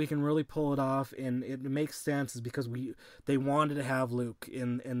only way that we can really pull it off and it makes sense is because they wanted to have Luke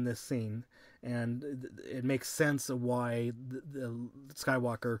in this scene, and it makes sense of why the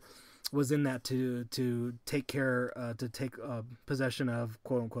Skywalker was in that to take care to take possession of,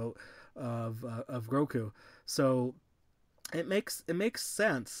 quote unquote, of Grogu. So it makes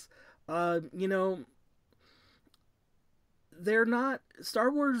sense. You know, they're not,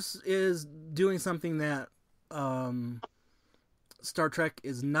 Star Wars is doing something that Star Trek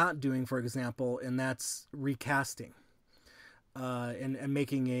is not doing, for example, and that's recasting and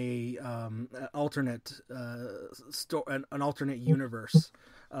making an alternate an alternate universe.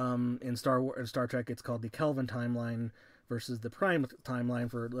 In Star Trek, it's called the Kelvin timeline versus the Prime timeline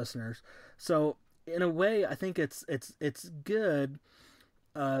for listeners. So in a way, I think it's good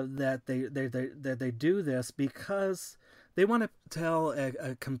that they do this because they want to tell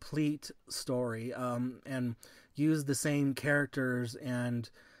a complete story and use the same characters and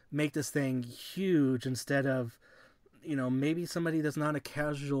make this thing huge instead of, you know, maybe somebody that's not a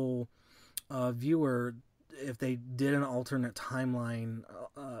casual viewer, if they did an alternate timeline,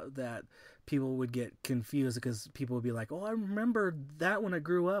 that people would get confused because people would be like, oh, I remember that when I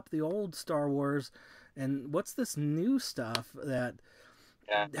grew up, the old Star Wars, and what's this new stuff that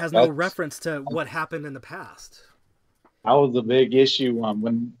has no reference to what happened in the past? That was a big issue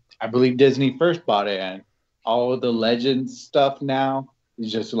when I believe Disney first bought it, and all of the Legends stuff now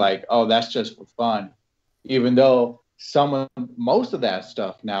is just like, oh, that's just for fun. Even though most of that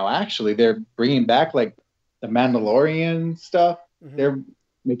stuff now, actually, they're bringing back like the Mandalorian stuff. Mm-hmm. They're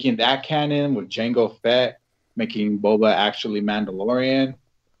making that canon with Jango Fett, making Boba actually Mandalorian.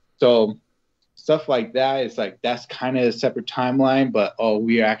 So stuff like that is like, that's kind of a separate timeline, but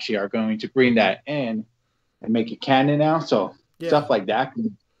we actually are going to bring that in and make it canon now. So stuff like that can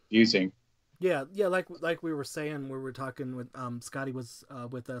be confusing. Yeah, like we were saying, we were talking with Scotty was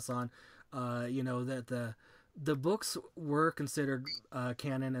with us on, you know, that the books were considered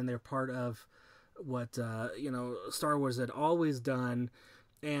canon and they're part of what you know, Star Wars had always done.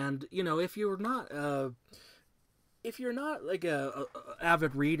 And you know, if you're not like a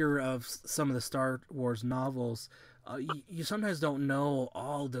avid reader of some of the Star Wars novels, you sometimes don't know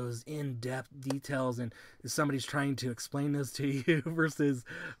all those in-depth details, and somebody's trying to explain this to you versus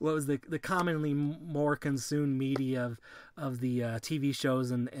what was the commonly more consumed media of the TV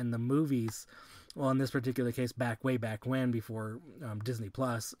shows and the movies. Well, in this particular case, way back when, before Disney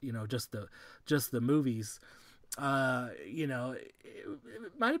Plus, you know, just the movies. You know,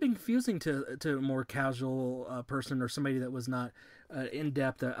 it might have been confusing to a more casual person or somebody that was not in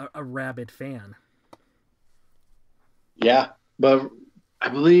depth a rabid fan. Yeah, but I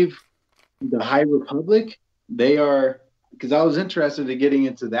believe the High Republic, they are, because I was interested in getting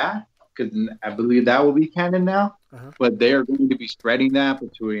into that, because I believe that will be canon now. Uh-huh. But they are going to be spreading that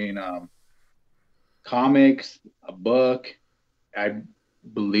between comics, a book, I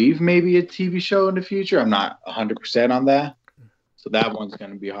believe maybe a TV show in the future. I'm not 100% on that. So that one's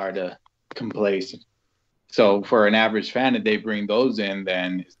going to be hard to place. So for an average fan, if they bring those in,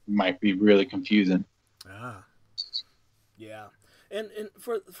 then it might be really confusing. Yeah. And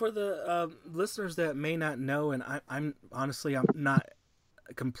for the listeners that may not know, and I'm honestly, I'm not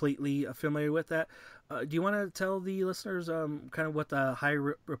completely familiar with that. Do you want to tell the listeners kind of what the High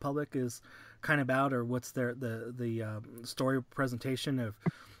Republic is kind of about, or what's the story presentation of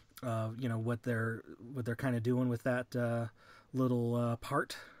you know, what they're kind of doing with that little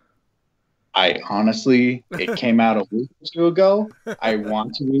part? I honestly, it came out a week or two ago. I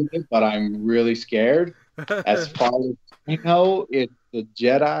want to read it, but I'm really scared. As far as I know, it's the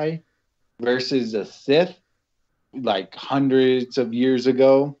Jedi versus the Sith, like hundreds of years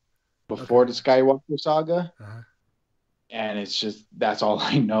ago, before the Skywalker saga. Uh-huh. And it's just, that's all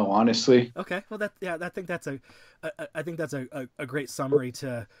I know, honestly. Okay, well, I think that's a great summary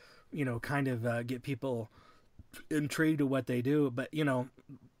to, you know, kind of get people intrigued to what they do. But you know,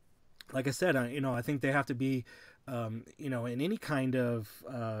 like I said, you know, I think they have to be, you know, in any kind of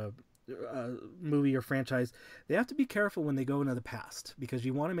movie or franchise, they have to be careful when they go into the past, because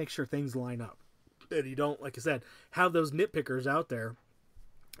you want to make sure things line up, and you don't, like I said, have those nitpickers out there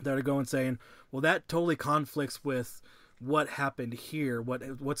that are going saying, well, that totally conflicts with what happened here,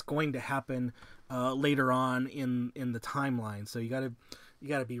 what's going to happen later on in the timeline. So you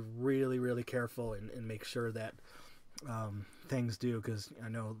gotta be really, really careful and make sure that things do, because I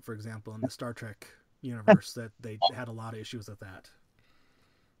know, for example, in the Star Trek universe, that they had a lot of issues with that.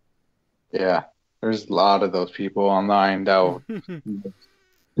 Yeah, there's a lot of those people online that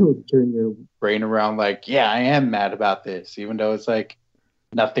will turn your brain around like, yeah, I am mad about this, even though it's like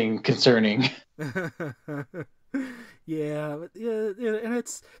nothing concerning. Yeah, yeah, and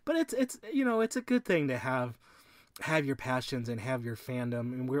it's it's a good thing to have your passions and have your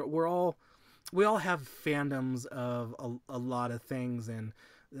fandom, and we all have fandoms of a lot of things, and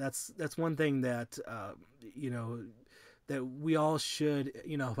that's one thing that you know that we all should,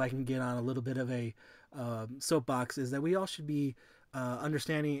 if I can get on a little bit of a soapbox, is that we all should be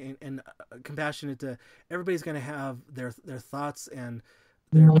understanding and compassionate to everybody's going to have their thoughts and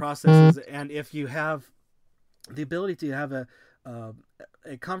their processes, and if you have the ability to have uh,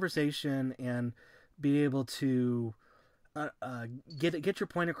 a conversation and be able to get your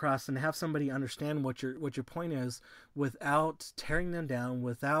point across and have somebody understand what your point is without tearing them down,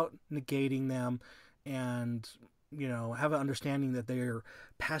 without negating them, and have an understanding that they're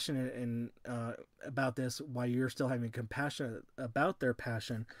passionate and about this while you're still having compassion about their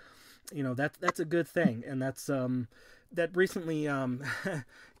passion. That's a good thing, and that's that recently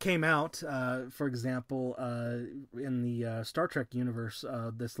came out, for example, in the Star Trek universe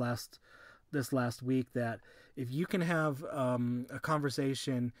this last week, that if you can have a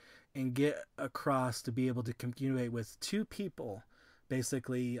conversation and get across to be able to communicate with two people,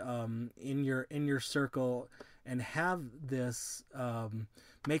 basically in your circle, and have this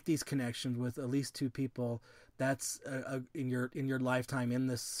make these connections with at least two people, that's in your lifetime in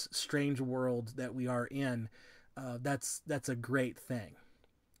this strange world that we are in. That's a great thing.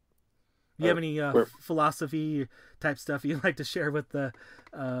 You have any philosophy type stuff you'd like to share with the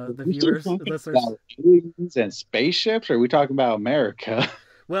viewers, listeners? About aliens and spaceships? Or are we talking about America?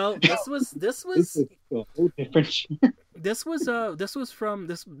 Well, this was This is a whole different. this was from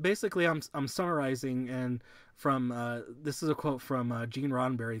this. Basically, I'm summarizing, and from this is a quote from Gene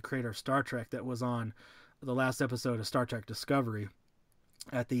Roddenberry, creator of Star Trek, that was on the last episode of Star Trek Discovery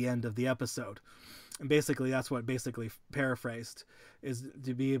at the end of the episode. And basically that's what basically paraphrased is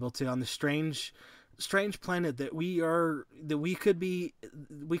to be able to, on the strange planet that we could be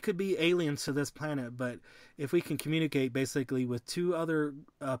aliens to this planet, but if we can communicate basically with two other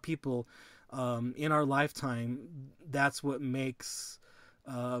people in our lifetime, that's what makes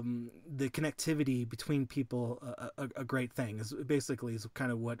the connectivity between people a great thing. Is basically is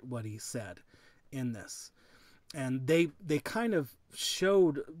kind of what he said in this. And they kind of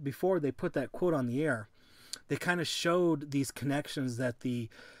showed, before they put that quote on the air, they kind of showed these connections that the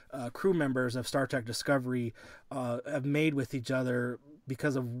crew members of Star Trek Discovery have made with each other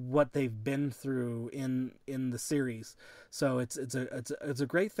because of what they've been through in the series. So it's a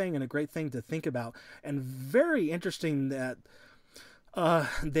great thing, and a great thing to think about, and very interesting that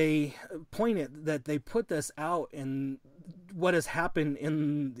they pointed that they put this out in what has happened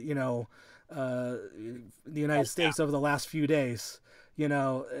in the United States over the last few days,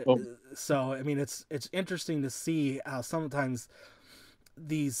 so I mean it's interesting to see how sometimes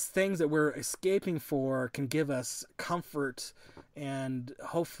these things that we're escaping for can give us comfort and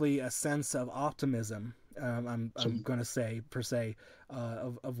hopefully a sense of optimism. I'm going to say per se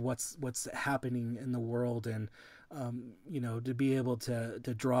of what's happening in the world, and to be able to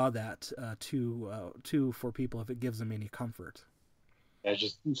draw that to for people if it gives them any comfort. There's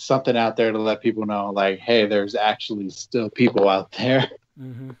just something out there to let people know, like, hey, there's actually still people out there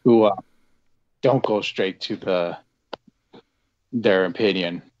who don't go straight to their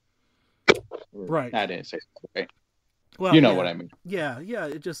opinion. Right. I didn't say that, right? Well, you know what I mean. Yeah.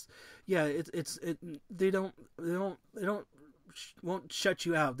 They won't shut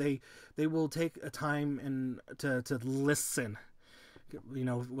you out. They will take a time and to listen.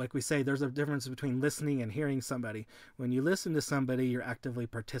 Like we say, there's a difference between listening and hearing somebody. When you listen to somebody, you're actively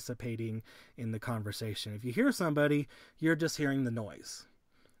participating in the conversation. If you hear somebody, you're just hearing the noise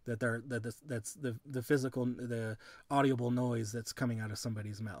that's the physical, the audible noise that's coming out of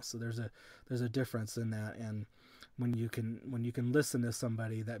somebody's mouth. So there's a difference in that, and when you can listen to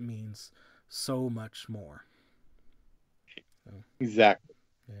somebody, that means so much more. So, exactly.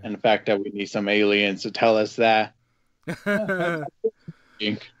 Yeah. And the fact that we need some aliens to tell us that.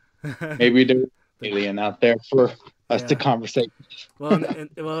 Maybe there's an alien out there for us to conversate. Well,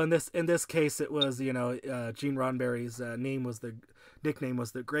 in this case, it was Gene Roddenberry's nickname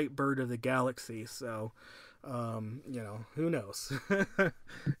was the Great Bird of the Galaxy. So, who knows?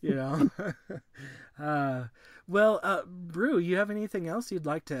 Broo, you have anything else you'd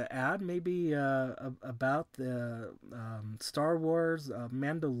like to add? Maybe about the Star Wars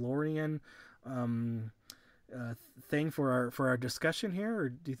Mandalorian thing for our discussion here, or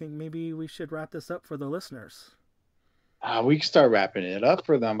do you think maybe we should wrap this up for the listeners? We can start wrapping it up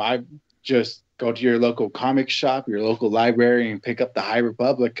for them. I just go to your local comic shop, your local library, and pick up the High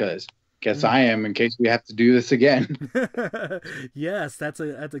Republic, because Guess I am, in case we have to do this again. Yes, that's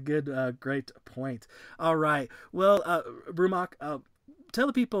a good great point. All right. Well, Brumach, tell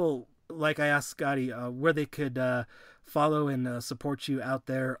the people, like I asked Scotty, where they could follow and support you out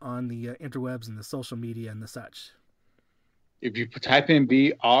there on the interwebs and the social media and the such. If you type in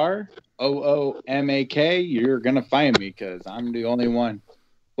BROOMAK, you're gonna find me because I'm the only one.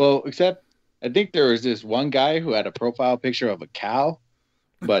 Well, except I think there was this one guy who had a profile picture of a cow,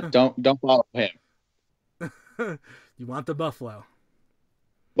 but don't follow him. You want the buffalo.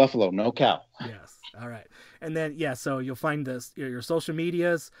 Buffalo, no cow. Yes. All right. And then, yeah, so you'll find this your social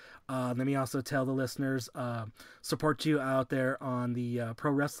medias. Let me also tell the listeners, support you out there on the pro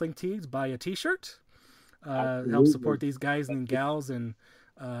wrestling tees. Buy a t-shirt. Help support these guys and gals, and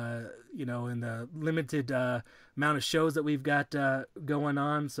in the limited amount of shows that we've got going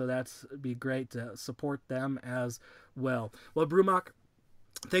on. So that's be great to support them as well. Well, Brumach,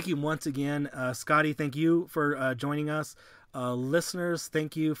 thank you once again. Scotty, thank you for joining us. Listeners,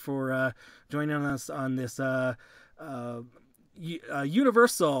 thank you for joining us on this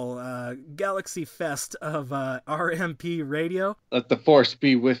Universal Galaxy Fest of RMP Radio. Let the force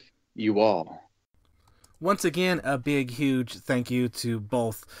be with you all. Once again, a big, huge thank you to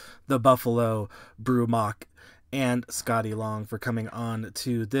both the Buffalo, Brumach, and Scotty Long for coming on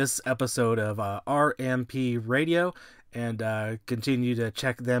to this episode of RMP Radio, and continue to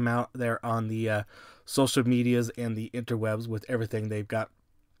check them out there on the social medias and the interwebs with everything they've got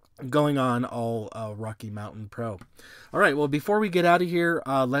going on, all Rocky Mountain Pro. All right, well, before we get out of here,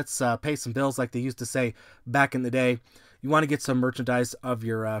 let's pay some bills like they used to say back in the day. You want to get some merchandise of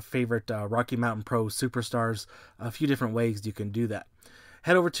your favorite Rocky Mountain Pro superstars, a few different ways you can do that.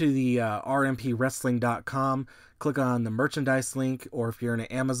 Head over to the rmpwrestling.com, click on the merchandise link, or if you're in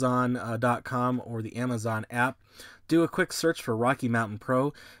Amazon.com or the Amazon app, do a quick search for Rocky Mountain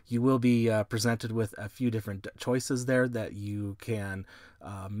Pro. You will be presented with a few different choices there that you can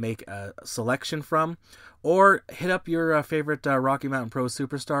make a selection from, or hit up your favorite Rocky Mountain Pro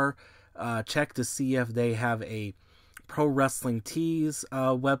superstar. Check to see if they have a Pro Wrestling Tees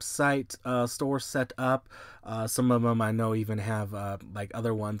website store set up. Some of them I know even have like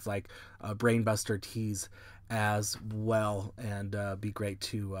other ones like Brainbuster Tees as well, and be great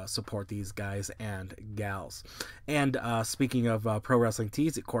to support these guys and gals. And speaking of Pro Wrestling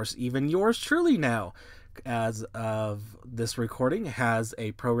Tees, of course, even yours truly now, as of this recording, has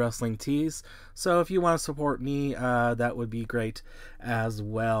a Pro Wrestling Tees. So if you want to support me, that would be great as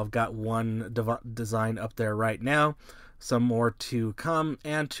well. I've got one design up there right now, some more to come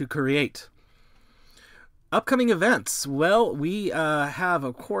and to create. Upcoming events. Well, we have,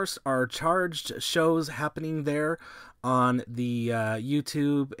 of course, our charged shows happening there on the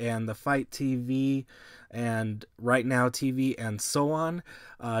YouTube and the Fight TV and Right Now TV and so on.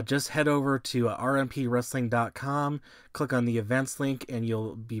 Just head over to rmpwrestling.com, click on the events link, and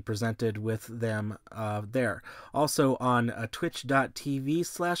you'll be presented with them there. Also on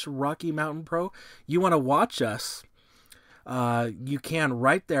twitch.tv/Rocky Mountain Pro. You want to watch us, you can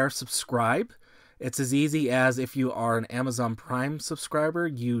right there subscribe. It's as easy as if you are an Amazon Prime subscriber,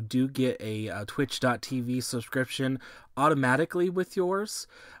 you do get a twitch.tv subscription automatically with yours.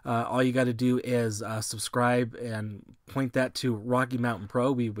 All you got to do is subscribe and point that to Rocky Mountain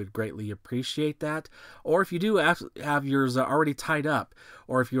Pro. We would greatly appreciate that. Or if you do have yours already tied up,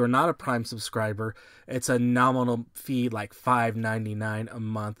 or if you are not a Prime subscriber, it's a nominal fee like $5.99 a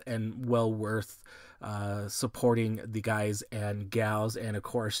month, and well worth supporting the guys and gals. And of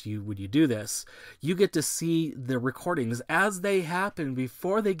course, when you do this, you get to see the recordings as they happen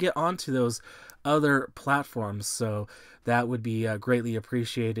before they get onto those other platforms. So that would be greatly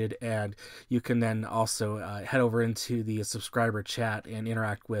appreciated. And you can then also head over into the subscriber chat and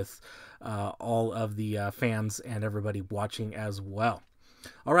interact with all of the fans and everybody watching as well.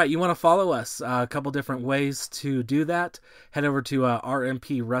 All right, you want to follow us, a couple different ways to do that. Head over to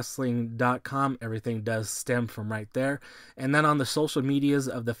rmpwrestling.com. Everything does stem from right there. And then on the social medias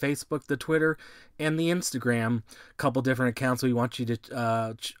of the Facebook, the Twitter, and the Instagram, a couple different accounts we want you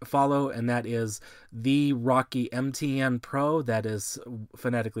to follow, and that is the Rocky MTN Pro. That is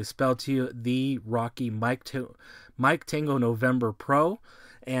phonetically spelled to you, the Rocky Mike Tango November Pro.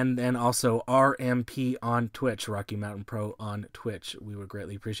 And then also RMP on Twitch, Rocky Mountain Pro on Twitch. We would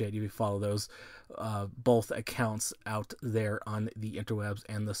greatly appreciate you if you follow those both accounts out there on the interwebs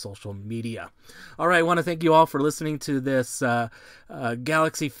and the social media. All right, I want to thank you all for listening to this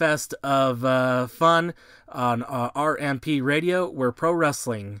Galaxy Fest of fun on RMP Radio, where pro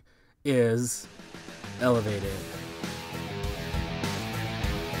wrestling is elevated.